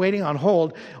while he's waiting on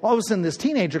hold, all of a sudden this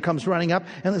teenager comes running up,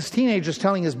 and this teenager is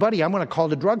telling his buddy, I'm going to call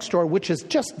the drugstore, which is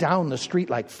just down the street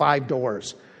like 5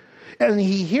 doors. And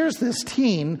he hears this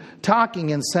teen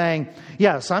talking and saying,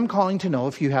 yes, I'm calling to know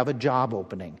if you have a job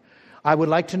opening. I would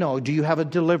like to know, do you have a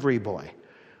delivery boy?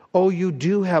 Oh, you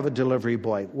do have a delivery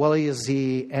boy. Well, is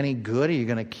he any good? Are you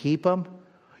going to keep him?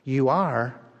 You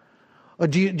are. Or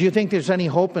do you think there's any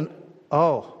hope in...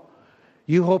 Oh,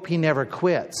 you hope he never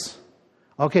quits.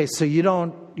 Okay, so you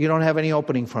don't have any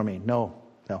opening for me. No.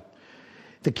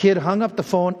 The kid hung up the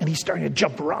phone and he's starting to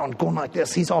jump around, going like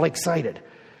this. He's all excited.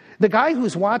 The guy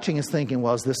who's watching is thinking,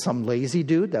 well, is this some lazy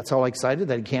dude that's all excited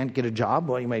that he can't get a job?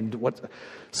 Well, what?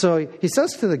 So he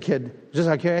says to the kid, just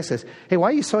out of curiosity, says, hey, why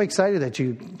are you so excited that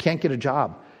you can't get a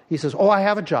job? He says, oh, I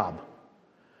have a job.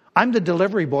 I'm the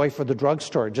delivery boy for the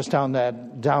drugstore just down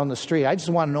the street. I just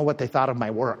want to know what they thought of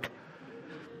my work.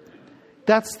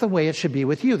 That's the way it should be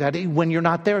with you. That when you're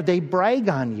not there, they brag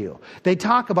on you. They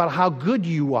talk about how good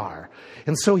you are.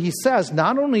 And so he says,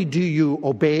 not only do you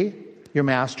obey your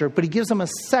master, but he gives them a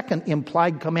second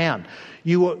implied command.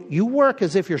 You work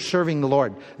as if you're serving the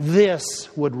Lord. This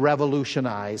would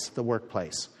revolutionize the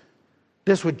workplace.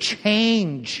 This would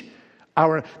change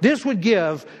this would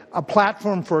give a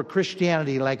platform for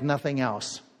Christianity like nothing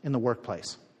else in the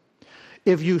workplace.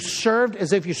 If you served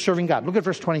as if you're serving God. Look at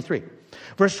verse 23.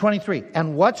 Verse 23,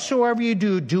 and whatsoever you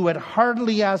do, do it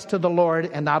heartily as to the Lord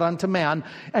and not unto man.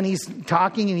 And he's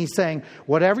talking and he's saying,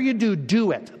 whatever you do,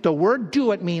 do it. The word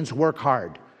do it means work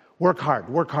hard. Work hard,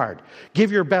 work hard.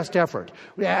 Give your best effort.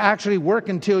 Actually work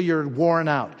until you're worn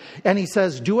out. And he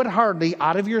says, do it heartily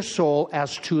out of your soul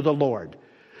as to the Lord.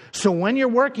 So when you're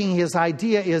working, his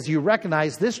idea is you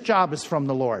recognize this job is from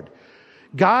the Lord.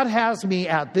 God has me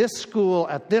at this school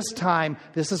at this time.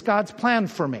 This is God's plan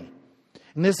for me.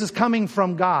 And this is coming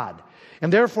from God.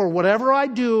 And therefore, whatever I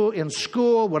do in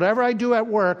school, whatever I do at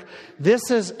work,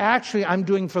 this is actually I'm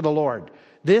doing for the Lord.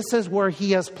 This is where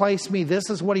he has placed me. This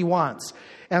is what he wants.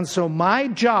 And so my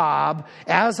job,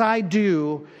 as I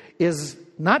do, is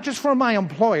not just for my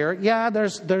employer. Yeah,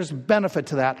 there's benefit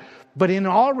to that. But in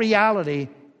all reality,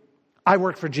 I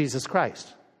work for Jesus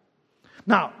Christ.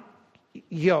 Now,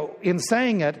 in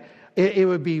saying it, it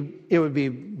would be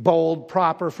bold,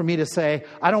 proper for me to say,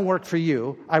 I don't work for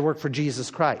you, I work for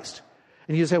Jesus Christ.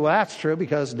 And you say, well, that's true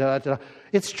because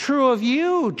it's true of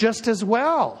you just as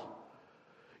well.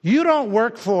 You don't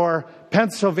work for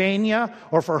Pennsylvania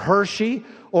or for Hershey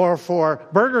or for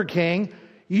Burger King.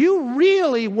 You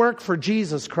really work for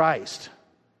Jesus Christ.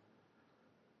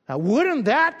 Now, wouldn't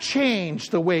that change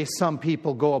the way some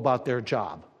people go about their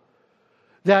job?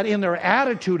 That in their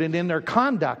attitude and in their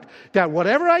conduct, that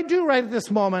whatever I do right at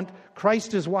this moment,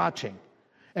 Christ is watching.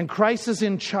 And Christ is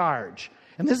in charge.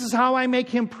 And this is how I make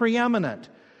him preeminent.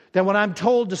 That when I'm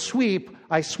told to sweep,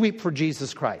 I sweep for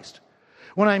Jesus Christ.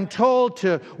 When I'm told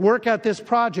to work at this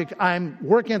project, I'm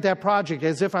working at that project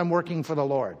as if I'm working for the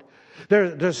Lord.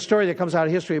 There's a story that comes out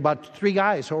of history about 3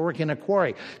 guys who were working in a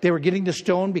quarry. They were getting the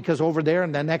stone because over there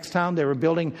in the next town they were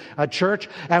building a church.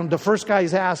 And the first guy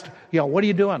is asked, what are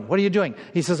you doing? What are you doing?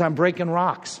 He says, I'm breaking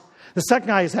rocks. The second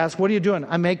guy is asked, what are you doing?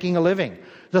 I'm making a living.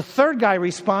 The third guy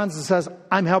responds and says,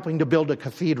 I'm helping to build a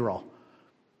cathedral.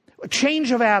 A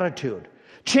change of attitude,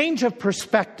 change of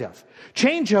perspective,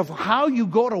 change of how you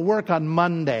go to work on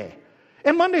Monday.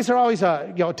 And Mondays are always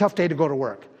a tough day to go to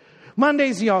work.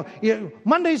 Mondays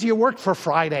you work for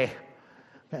Friday.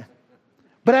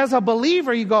 But as a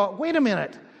believer, you go, wait a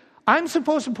minute. I'm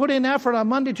supposed to put in effort on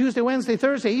Monday, Tuesday, Wednesday,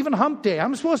 Thursday, even hump day.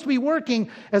 I'm supposed to be working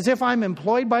as if I'm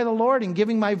employed by the Lord and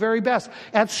giving my very best.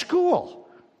 At school,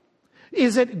 do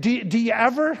you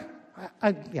ever,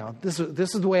 this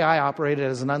is the way I operated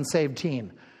as an unsaved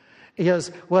teen.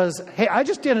 Hey, I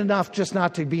just did enough just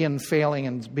not to be in failing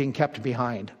and being kept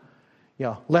behind,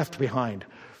 left behind.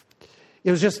 It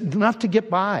was just enough to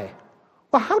get by.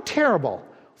 Well, how terrible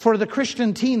for the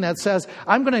Christian teen that says,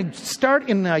 I'm going to start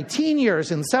in my teen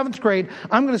years, in 7th grade,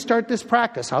 I'm going to start this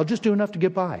practice. I'll just do enough to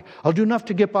get by. I'll do enough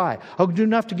to get by. I'll do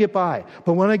enough to get by.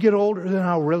 But when I get older, then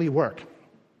I'll really work.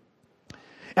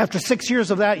 After 6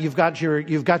 years of that, you've got your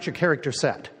character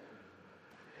set.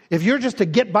 If you're just a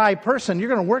get-by person, you're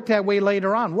going to work that way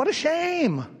later on. What a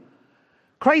shame.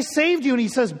 Christ saved you, and he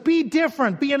says, be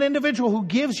different. Be an individual who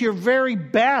gives your very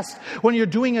best when you're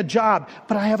doing a job.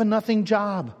 But I have a nothing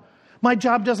job. My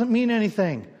job doesn't mean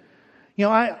anything. You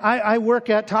know, I work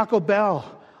at Taco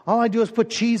Bell. All I do is put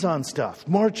cheese on stuff.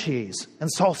 More cheese and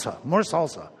salsa. More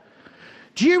salsa.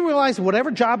 Do you realize whatever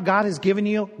job God has given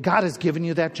you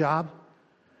that job?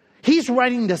 He's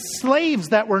writing to slaves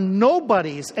that were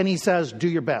nobodies, and he says, do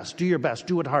your best,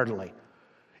 do it heartily.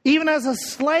 Even as a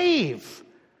slave,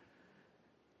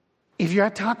 if you're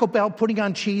at Taco Bell putting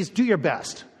on cheese, do your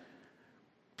best.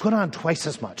 Put on twice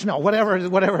as much. No, whatever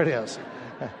it is.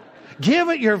 Give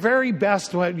it your very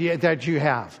best that you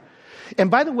have.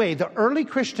 And by the way, the early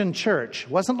Christian church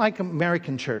wasn't like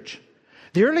American church.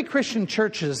 The early Christian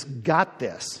churches got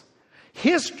this.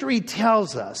 History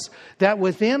tells us that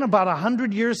within about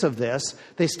 100 years of this,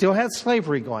 they still had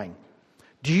slavery going.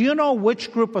 Do you know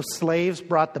which group of slaves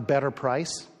brought the better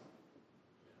price?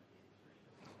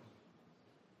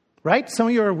 Right? Some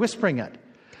of you are whispering it.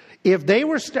 If they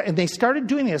were, and they started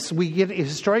doing this, we get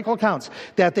historical accounts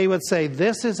that they would say,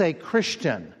 this is a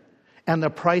Christian, and the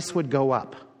price would go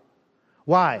up.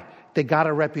 Why? They got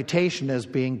a reputation as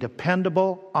being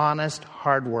dependable, honest,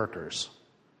 hard workers.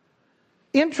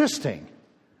 Interesting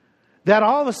that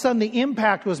all of a sudden the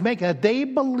impact was making that they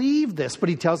believed this, but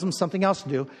he tells them something else to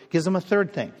do, gives them a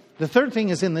third thing. The third thing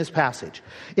is in this passage.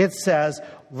 It says,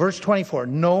 verse 24,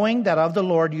 knowing that of the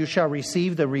Lord you shall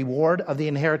receive the reward of the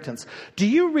inheritance. Do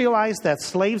you realize that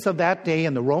slaves of that day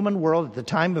in the Roman world at the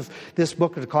time of this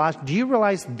book of Colossians, do you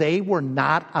realize they were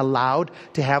not allowed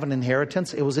to have an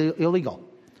inheritance? It was illegal.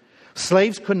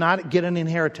 Slaves could not get an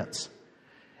inheritance.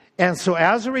 And so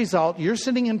as a result, you're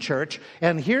sitting in church,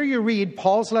 and here you read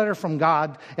Paul's letter from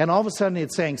God, and all of a sudden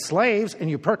it's saying slaves, and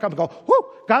you perk up and go, whoo,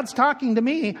 God's talking to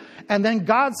me. And then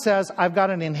God says, I've got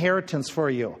an inheritance for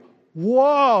you.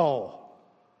 Whoa.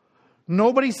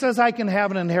 Nobody says I can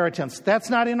have an inheritance. That's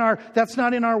not in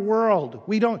our world.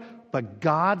 We don't, but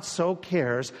God so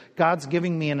cares. God's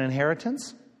giving me an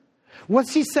inheritance.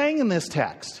 What's he saying in this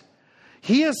text?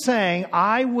 He is saying,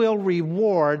 I will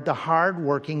reward the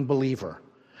hardworking believer.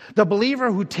 The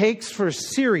believer who takes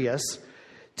seriously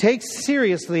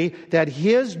that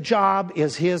his job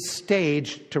is his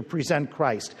stage to present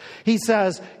Christ. He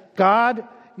says, God,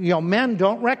 men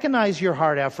don't recognize your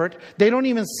hard effort. They don't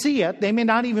even see it. They may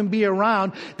not even be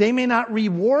around. They may not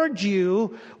reward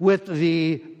you with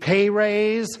the pay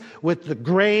raise, with the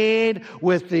grade,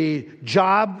 with the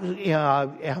job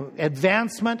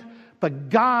advancement. But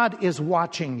God is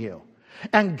watching you.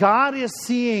 And God is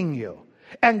seeing you.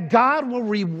 And God will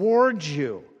reward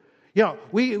you.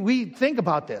 We think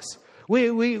about this.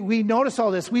 We notice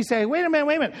all this. We say, wait a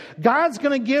minute. God's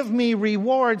going to give me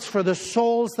rewards for the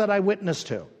souls that I witness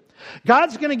to.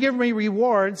 God's going to give me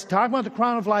rewards, talking about the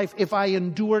crown of life, if I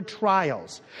endure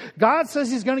trials. God says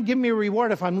he's going to give me a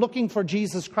reward if I'm looking for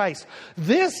Jesus Christ.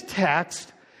 This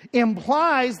text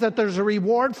implies that there's a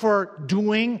reward for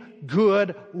doing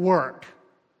good work.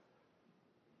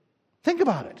 Think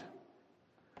about it.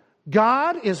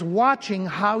 God is watching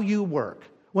how you work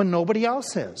when nobody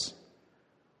else is.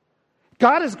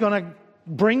 God is going to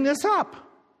bring this up.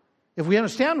 If we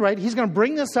understand right, he's going to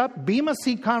bring this up. Bema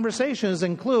Seat conversations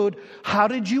include, how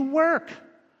did you work?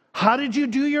 How did you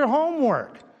do your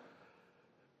homework?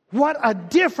 What a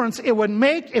difference it would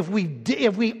make if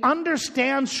we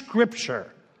understand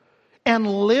Scripture and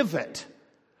live it.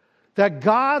 That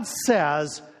God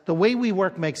says the way we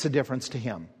work makes a difference to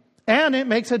him. And it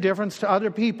makes a difference to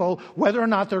other people, whether or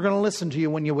not they're going to listen to you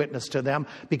when you witness to them,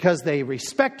 because they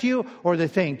respect you or they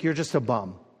think you're just a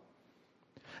bum.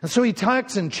 And so he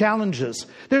talks and challenges.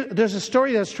 There's a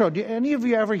story that's true. Do any of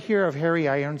you ever hear of Harry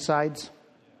Ironsides?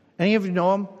 Any of you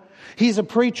know him? He's a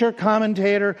preacher,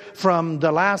 commentator from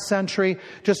the last century,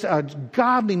 just a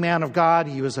godly man of God.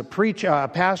 He was a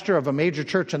pastor of a major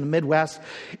church in the Midwest.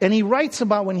 And he writes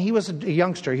about when he was a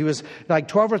youngster, he was like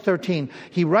 12 or 13.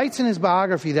 He writes in his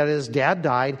biography that his dad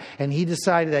died, and he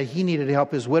decided that he needed to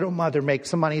help his widow mother make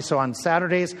some money. So on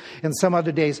Saturdays and some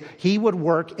other days, he would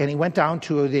work, and he went down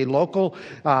to the local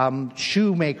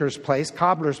shoemaker's place,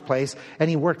 cobbler's place, and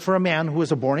he worked for a man who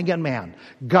was a born-again man,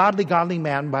 godly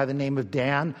man by the name of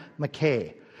Dan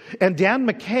McKay. And Dan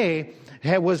McKay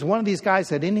was one of these guys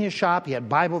that in his shop, he had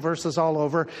Bible verses all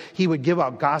over. He would give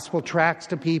out gospel tracts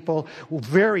to people.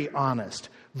 Very honest,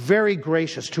 very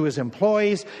gracious to his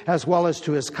employees as well as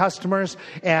to his customers.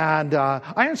 And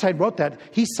Ironside wrote that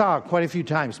he saw quite a few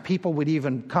times people would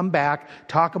even come back,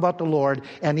 talk about the Lord,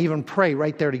 and even pray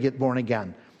right there to get born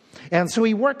again. And so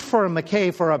he worked for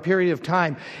McKay for a period of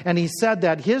time, and he said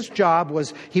that his job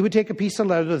was he would take a piece of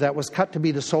leather that was cut to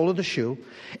be the sole of the shoe,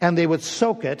 and they would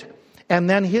soak it, and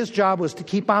then his job was to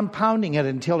keep on pounding it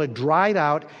until it dried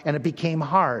out and it became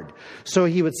hard. So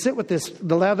he would sit with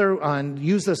the leather and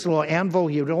use this little anvil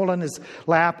he would hold on his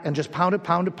lap and just pound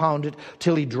it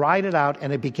till he dried it out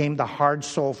and it became the hard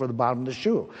sole for the bottom of the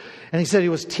shoe. And he said it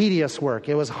was tedious work.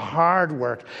 It was hard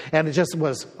work. And it just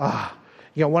was,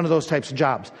 one of those types of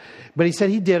jobs. But he said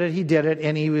he did it,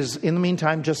 and he was, in the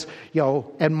meantime, just,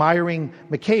 admiring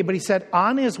McKay. But he said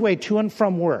on his way to and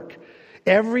from work,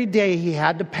 every day he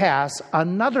had to pass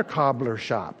another cobbler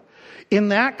shop. In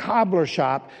that cobbler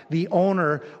shop, the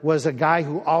owner was a guy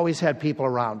who always had people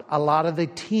around. A lot of the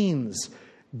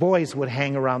boys would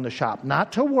hang around the shop,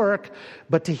 not to work,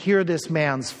 but to hear this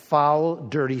man's foul,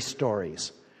 dirty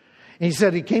stories. And he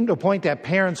said he came to a point that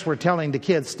parents were telling the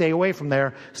kids, stay away from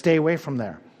there, stay away from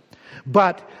there.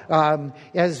 But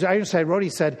as Ironside wrote, he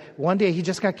said one day he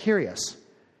just got curious.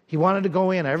 He wanted to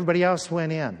go in. Everybody else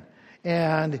went in.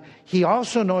 And he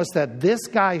also noticed that this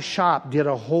guy's shop did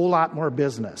a whole lot more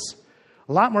business.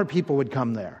 A lot more people would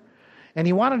come there. And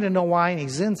he wanted to know why, and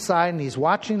he's inside, and he's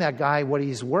watching that guy, what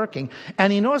he's working.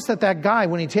 And he noticed that guy,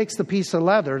 when he takes the piece of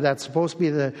leather that's supposed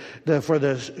to be for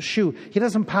the shoe, he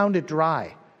doesn't pound it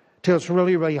dry till it's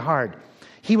really, really hard.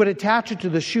 He would attach it to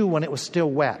the shoe when it was still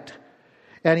wet.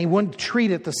 And he wouldn't treat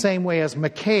it the same way as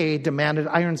McKay demanded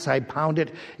Ironside pound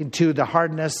it into the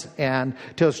hardness and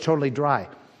till it's totally dry.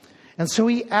 And so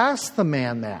he asked the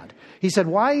man that. He said,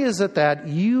 why is it that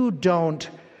you don't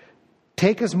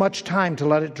take as much time to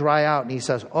let it dry out? And he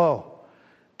says,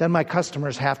 then my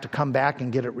customers have to come back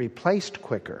and get it replaced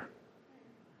quicker.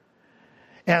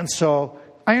 And so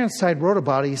Ironside wrote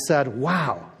about it. He said,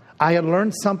 wow, I had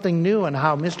learned something new in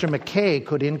how Mr. McKay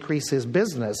could increase his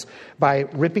business by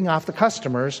ripping off the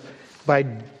customers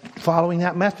by following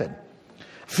that method.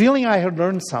 Feeling I had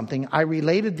learned something, I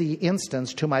related the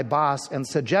instance to my boss and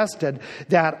suggested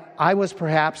that I was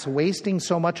perhaps wasting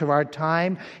so much of our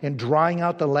time in drawing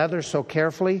out the leather so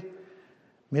carefully.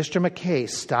 Mr. McKay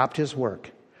stopped his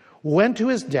work, went to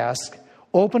his desk,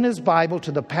 opened his Bible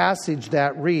to the passage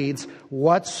that reads,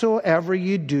 whatsoever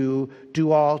you do,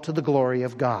 do all to the glory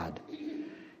of God.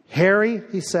 Harry,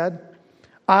 he said,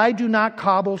 I do not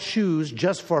cobble shoes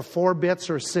just for 4 bits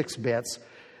or 6 bits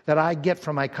that I get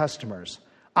from my customers.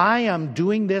 I am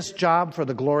doing this job for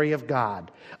the glory of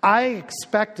God. I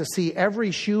expect to see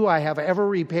every shoe I have ever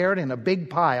repaired in a big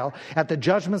pile at the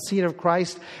judgment seat of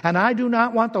Christ. And I do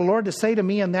not want the Lord to say to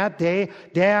me in that day,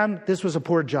 Dan, this was a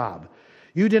poor job.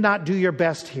 You did not do your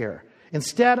best here.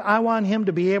 Instead, I want him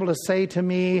to be able to say to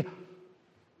me,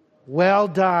 well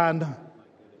done,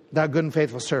 thou good and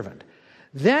faithful servant.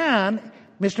 Then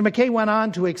Mr. McKay went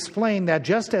on to explain that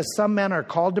just as some men are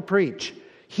called to preach,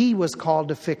 he was called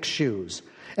to fix shoes.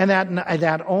 And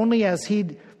that only as he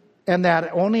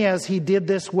did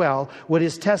this well would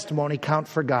his testimony count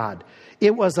for God.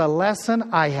 It was a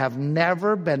lesson I have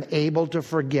never been able to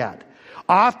forget.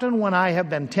 Often when I have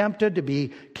been tempted to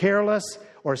be careless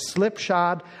or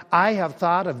slipshod, I have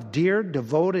thought of dear,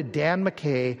 devoted Dan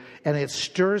McKay, and it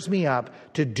stirs me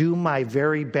up to do my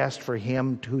very best for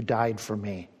him who died for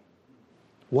me.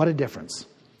 What a difference.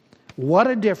 What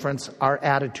a difference our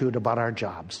attitude about our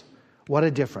jobs. What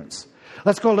a difference.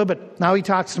 Let's go a little bit. Now he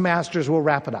talks to masters. We'll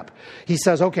wrap it up. He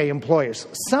says, okay, employers.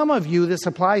 Some of you this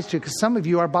applies to because some of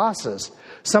you are bosses.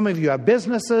 Some of you have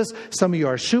businesses. Some of you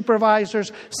are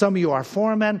supervisors. Some of you are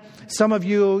foremen. Some of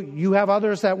you have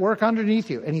others that work underneath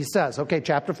you. And he says, okay,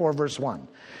 chapter 4, verse 1.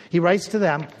 He writes to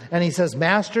them and he says,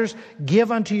 masters,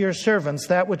 give unto your servants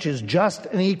that which is just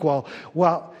and equal.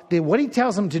 Well, what he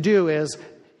tells them to do is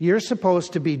you're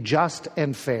supposed to be just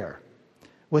and fair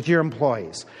with your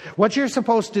employees. What you're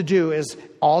supposed to do is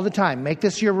all the time, make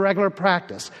this your regular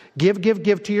practice. Give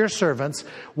to your servants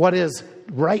what is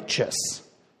righteous.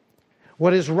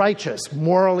 What is righteous,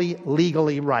 morally,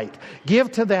 legally right.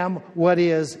 Give to them what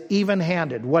is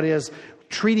even-handed, what is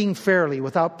treating fairly,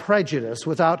 without prejudice,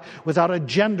 without a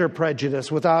gender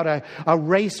prejudice, without a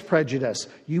race prejudice.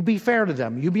 You be fair to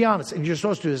them. You be honest. And you're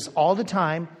supposed to do this all the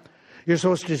time. You're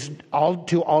supposed to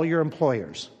do all your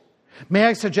employers. May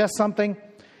I suggest something?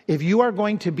 If you are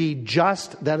going to be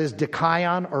just, that is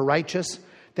dikaion or righteous,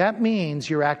 that means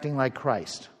you're acting like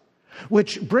Christ.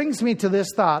 Which brings me to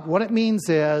this thought. What it means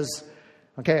is,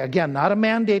 okay, again, not a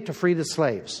mandate to free the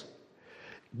slaves.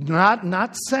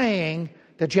 Not saying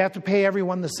that you have to pay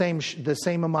everyone the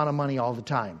same amount of money all the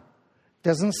time.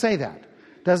 Doesn't say that.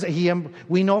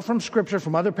 We know from Scripture,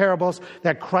 from other parables,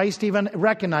 that Christ even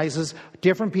recognizes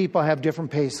different people have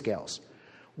different pay scales.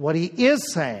 What he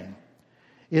is saying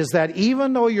is that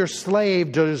even though your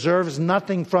slave deserves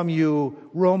nothing from you,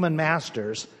 Roman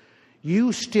masters,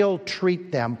 you still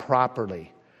treat them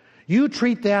properly. You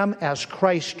treat them as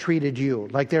Christ treated you,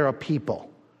 like they're a people,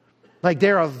 like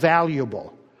they're a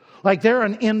valuable, like they're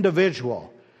an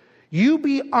individual. You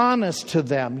be honest to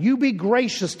them. You be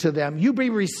gracious to them. You be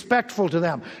respectful to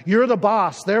them. You're the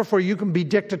boss, therefore you can be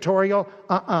dictatorial.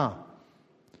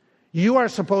 You are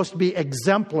supposed to be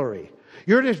exemplary.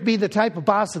 You're to be the type of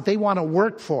boss that they want to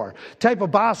work for. Type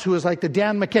of boss who is like the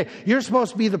Dan McKay. You're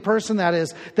supposed to be the person that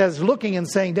is looking and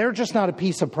saying, they're just not a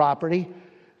piece of property.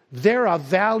 They're a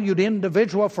valued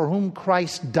individual for whom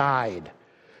Christ died.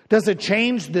 Does it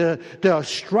change the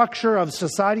structure of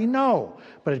society? No.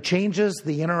 But it changes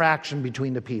the interaction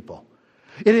between the people.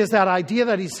 It is that idea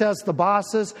that he says the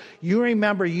bosses, you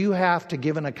remember you have to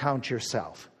give an account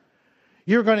yourself.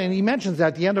 And he mentions that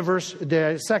at the end of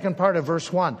the second part of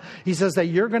verse 1. He says that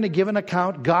you're going to give an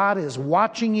account. God is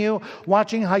watching you,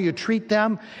 watching how you treat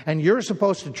them, and you're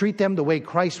supposed to treat them the way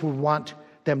Christ would want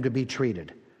them to be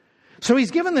treated. So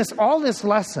he's given all this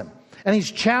lesson, and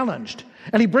he's challenged.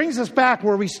 And he brings us back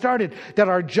where we started, that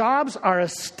our jobs are a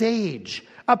stage,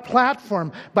 a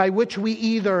platform by which we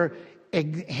either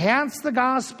enhance the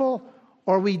gospel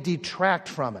or we detract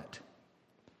from it.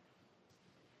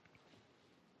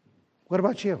 What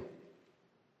about you?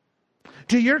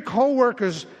 Do your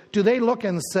coworkers, do they look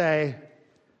and say,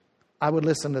 I would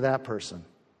listen to that person?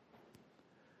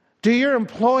 Do your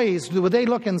employees, would they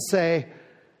look and say,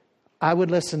 I would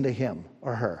listen to him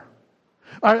or her?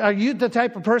 Are you the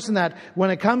type of person that when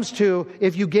it comes to,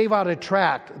 if you gave out a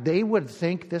tract, they would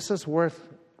think this is worth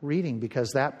reading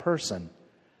because that person,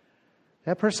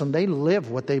 they live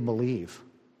what they believe.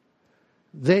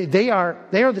 They are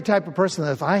the type of person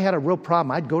that if I had a real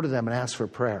problem, I'd go to them and ask for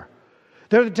prayer.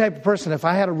 They're the type of person, if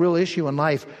I had a real issue in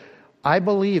life, I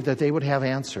believe that they would have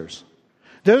answers.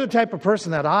 They're the type of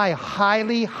person that I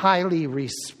highly, highly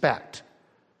respect.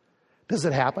 Does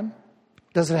it happen?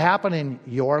 Does it happen in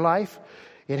your life?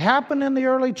 It happened in the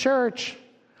early church.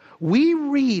 We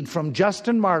read from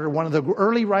Justin Martyr, one of the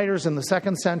early writers in the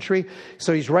 2nd century.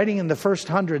 So he's writing in the first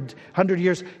 100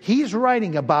 years. He's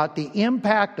writing about the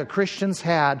impact the Christians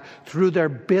had through their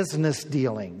business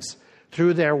dealings,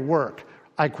 through their work.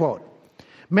 I quote,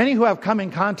 "Many who have come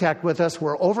in contact with us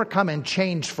were overcome and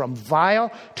changed from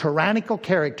vile, tyrannical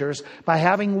characters by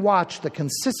having watched the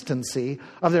consistency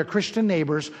of their Christian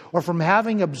neighbors or from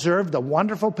having observed the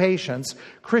wonderful patience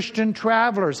Christian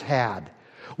travelers had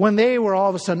when they were all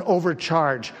of a sudden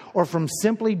overcharged, or from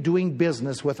simply doing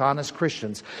business with honest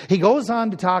Christians." He goes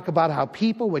on to talk about how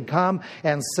people would come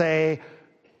and say,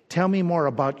 tell me more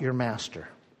about your master.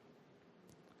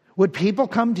 Would people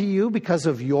come to you because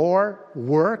of your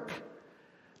work,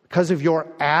 because of your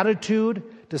attitude,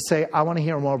 to say, I want to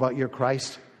hear more about your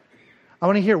Christ? I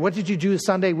want to hear, what did you do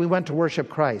Sunday? We went to worship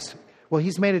Christ. Well,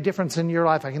 he's made a difference in your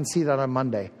life. I can see that on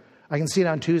Monday. I can see it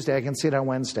on Tuesday. I can see it on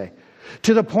Wednesday.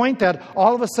 To the point that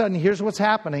all of a sudden, here's what's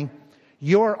happening.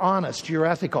 You're honest. You're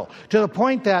ethical. To the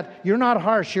point that you're not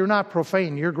harsh. You're not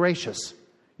profane. You're gracious.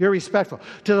 You're respectful.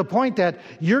 To the point that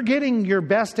you're getting your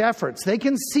best efforts. They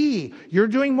can see you're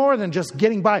doing more than just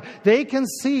getting by. They can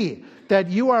see that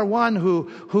you are one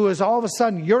who is all of a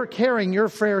sudden, you're carrying your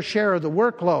fair share of the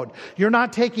workload. You're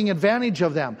not taking advantage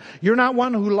of them. You're not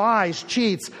one who lies,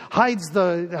 cheats, hides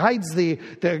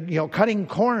the cutting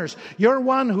corners. You're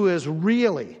one who is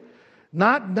really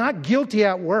not guilty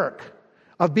at work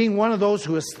of being one of those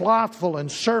who is slothful and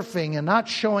surfing and not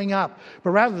showing up,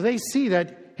 but rather they see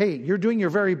that, hey, you're doing your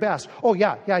very best. Oh,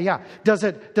 yeah. Does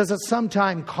it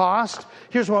sometime cost?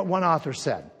 Here's what one author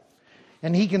said,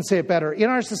 and he can say it better. In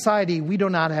our society, we do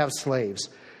not have slaves,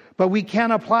 but we can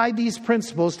apply these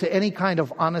principles to any kind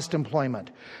of honest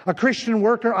employment. A Christian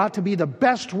worker ought to be the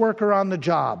best worker on the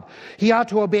job. He ought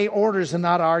to obey orders and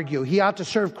not argue. He ought to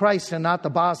serve Christ and not the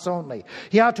boss only.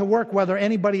 He ought to work whether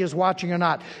anybody is watching or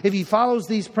not. If he follows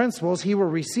these principles, he will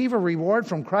receive a reward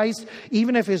from Christ,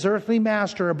 even if his earthly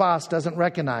master or boss doesn't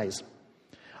recognize.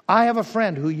 I have a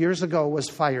friend who years ago was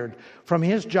fired from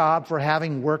his job for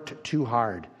having worked too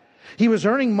hard. He was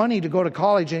earning money to go to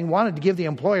college and he wanted to give the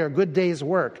employer a good day's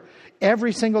work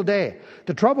every single day.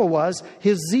 The trouble was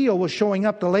his zeal was showing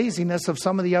up the laziness of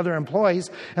some of the other employees,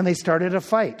 and they started a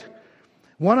fight.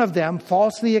 One of them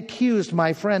falsely accused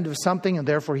my friend of something, and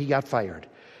therefore he got fired.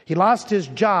 He lost his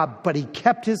job, but he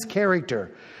kept his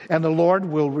character, and the Lord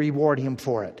will reward him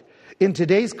for it. In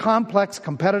today's complex,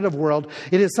 competitive world,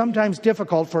 it is sometimes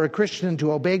difficult for a Christian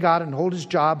to obey God and hold his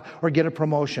job or get a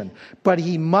promotion. But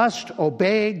he must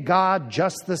obey God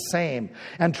just the same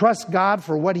and trust God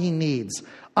for what he needs.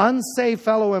 Unsafe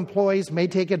fellow employees may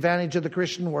take advantage of the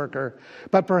Christian worker,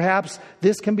 but perhaps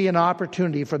this can be an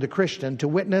opportunity for the Christian to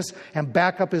witness and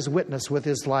back up his witness with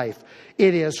his life.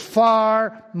 It is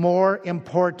far more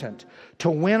important to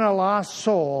win a lost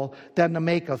soul than to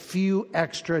make a few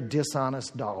extra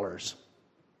dishonest dollars.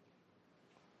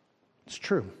 It's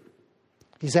true.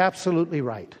 He's absolutely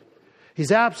right.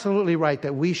 He's absolutely right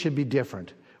that we should be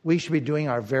different. We should be doing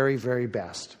our very, very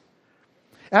best.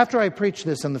 After I preached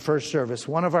this in the first service,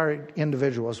 one of our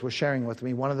individuals was sharing with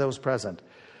me, one of those present.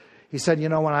 He said,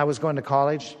 when I was going to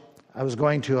college, I was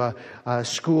going to a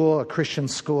school, a Christian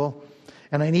school,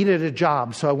 and I needed a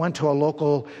job, so I went to a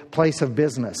local place of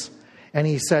business. And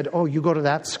he said, oh, you go to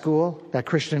that school, that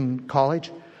Christian college?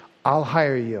 I'll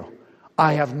hire you.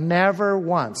 I have never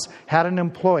once had an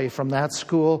employee from that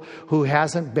school who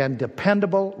hasn't been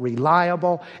dependable,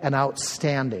 reliable, and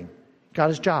outstanding. Got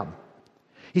his job.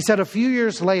 He said a few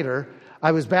years later,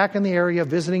 I was back in the area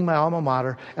visiting my alma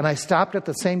mater, and I stopped at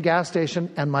the same gas station,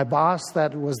 and my boss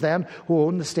that was then, who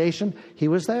owned the station, he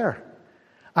was there.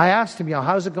 I asked him,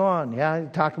 how's it going? Yeah, he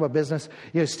talked about business.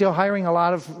 You're still hiring a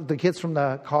lot of the kids from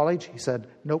the college? He said,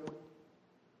 nope.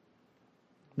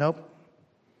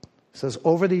 He says,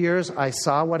 over the years, I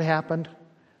saw what happened.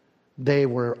 They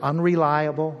were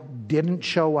unreliable, didn't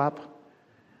show up.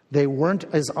 They weren't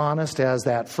as honest as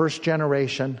that first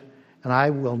generation. And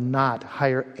I will not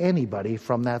hire anybody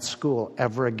from that school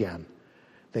ever again.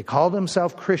 They called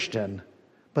themselves Christian,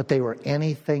 but they were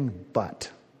anything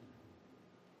but.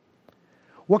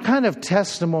 What kind of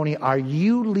testimony are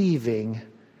you leaving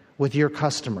with your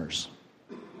customers,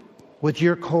 with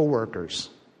your coworkers,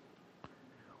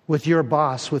 with your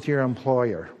boss, with your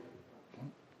employer?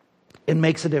 It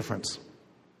makes a difference.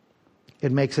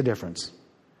 It makes a difference.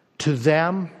 To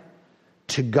them,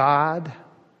 to God,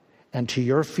 and to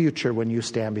your future when you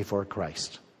stand before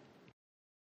Christ.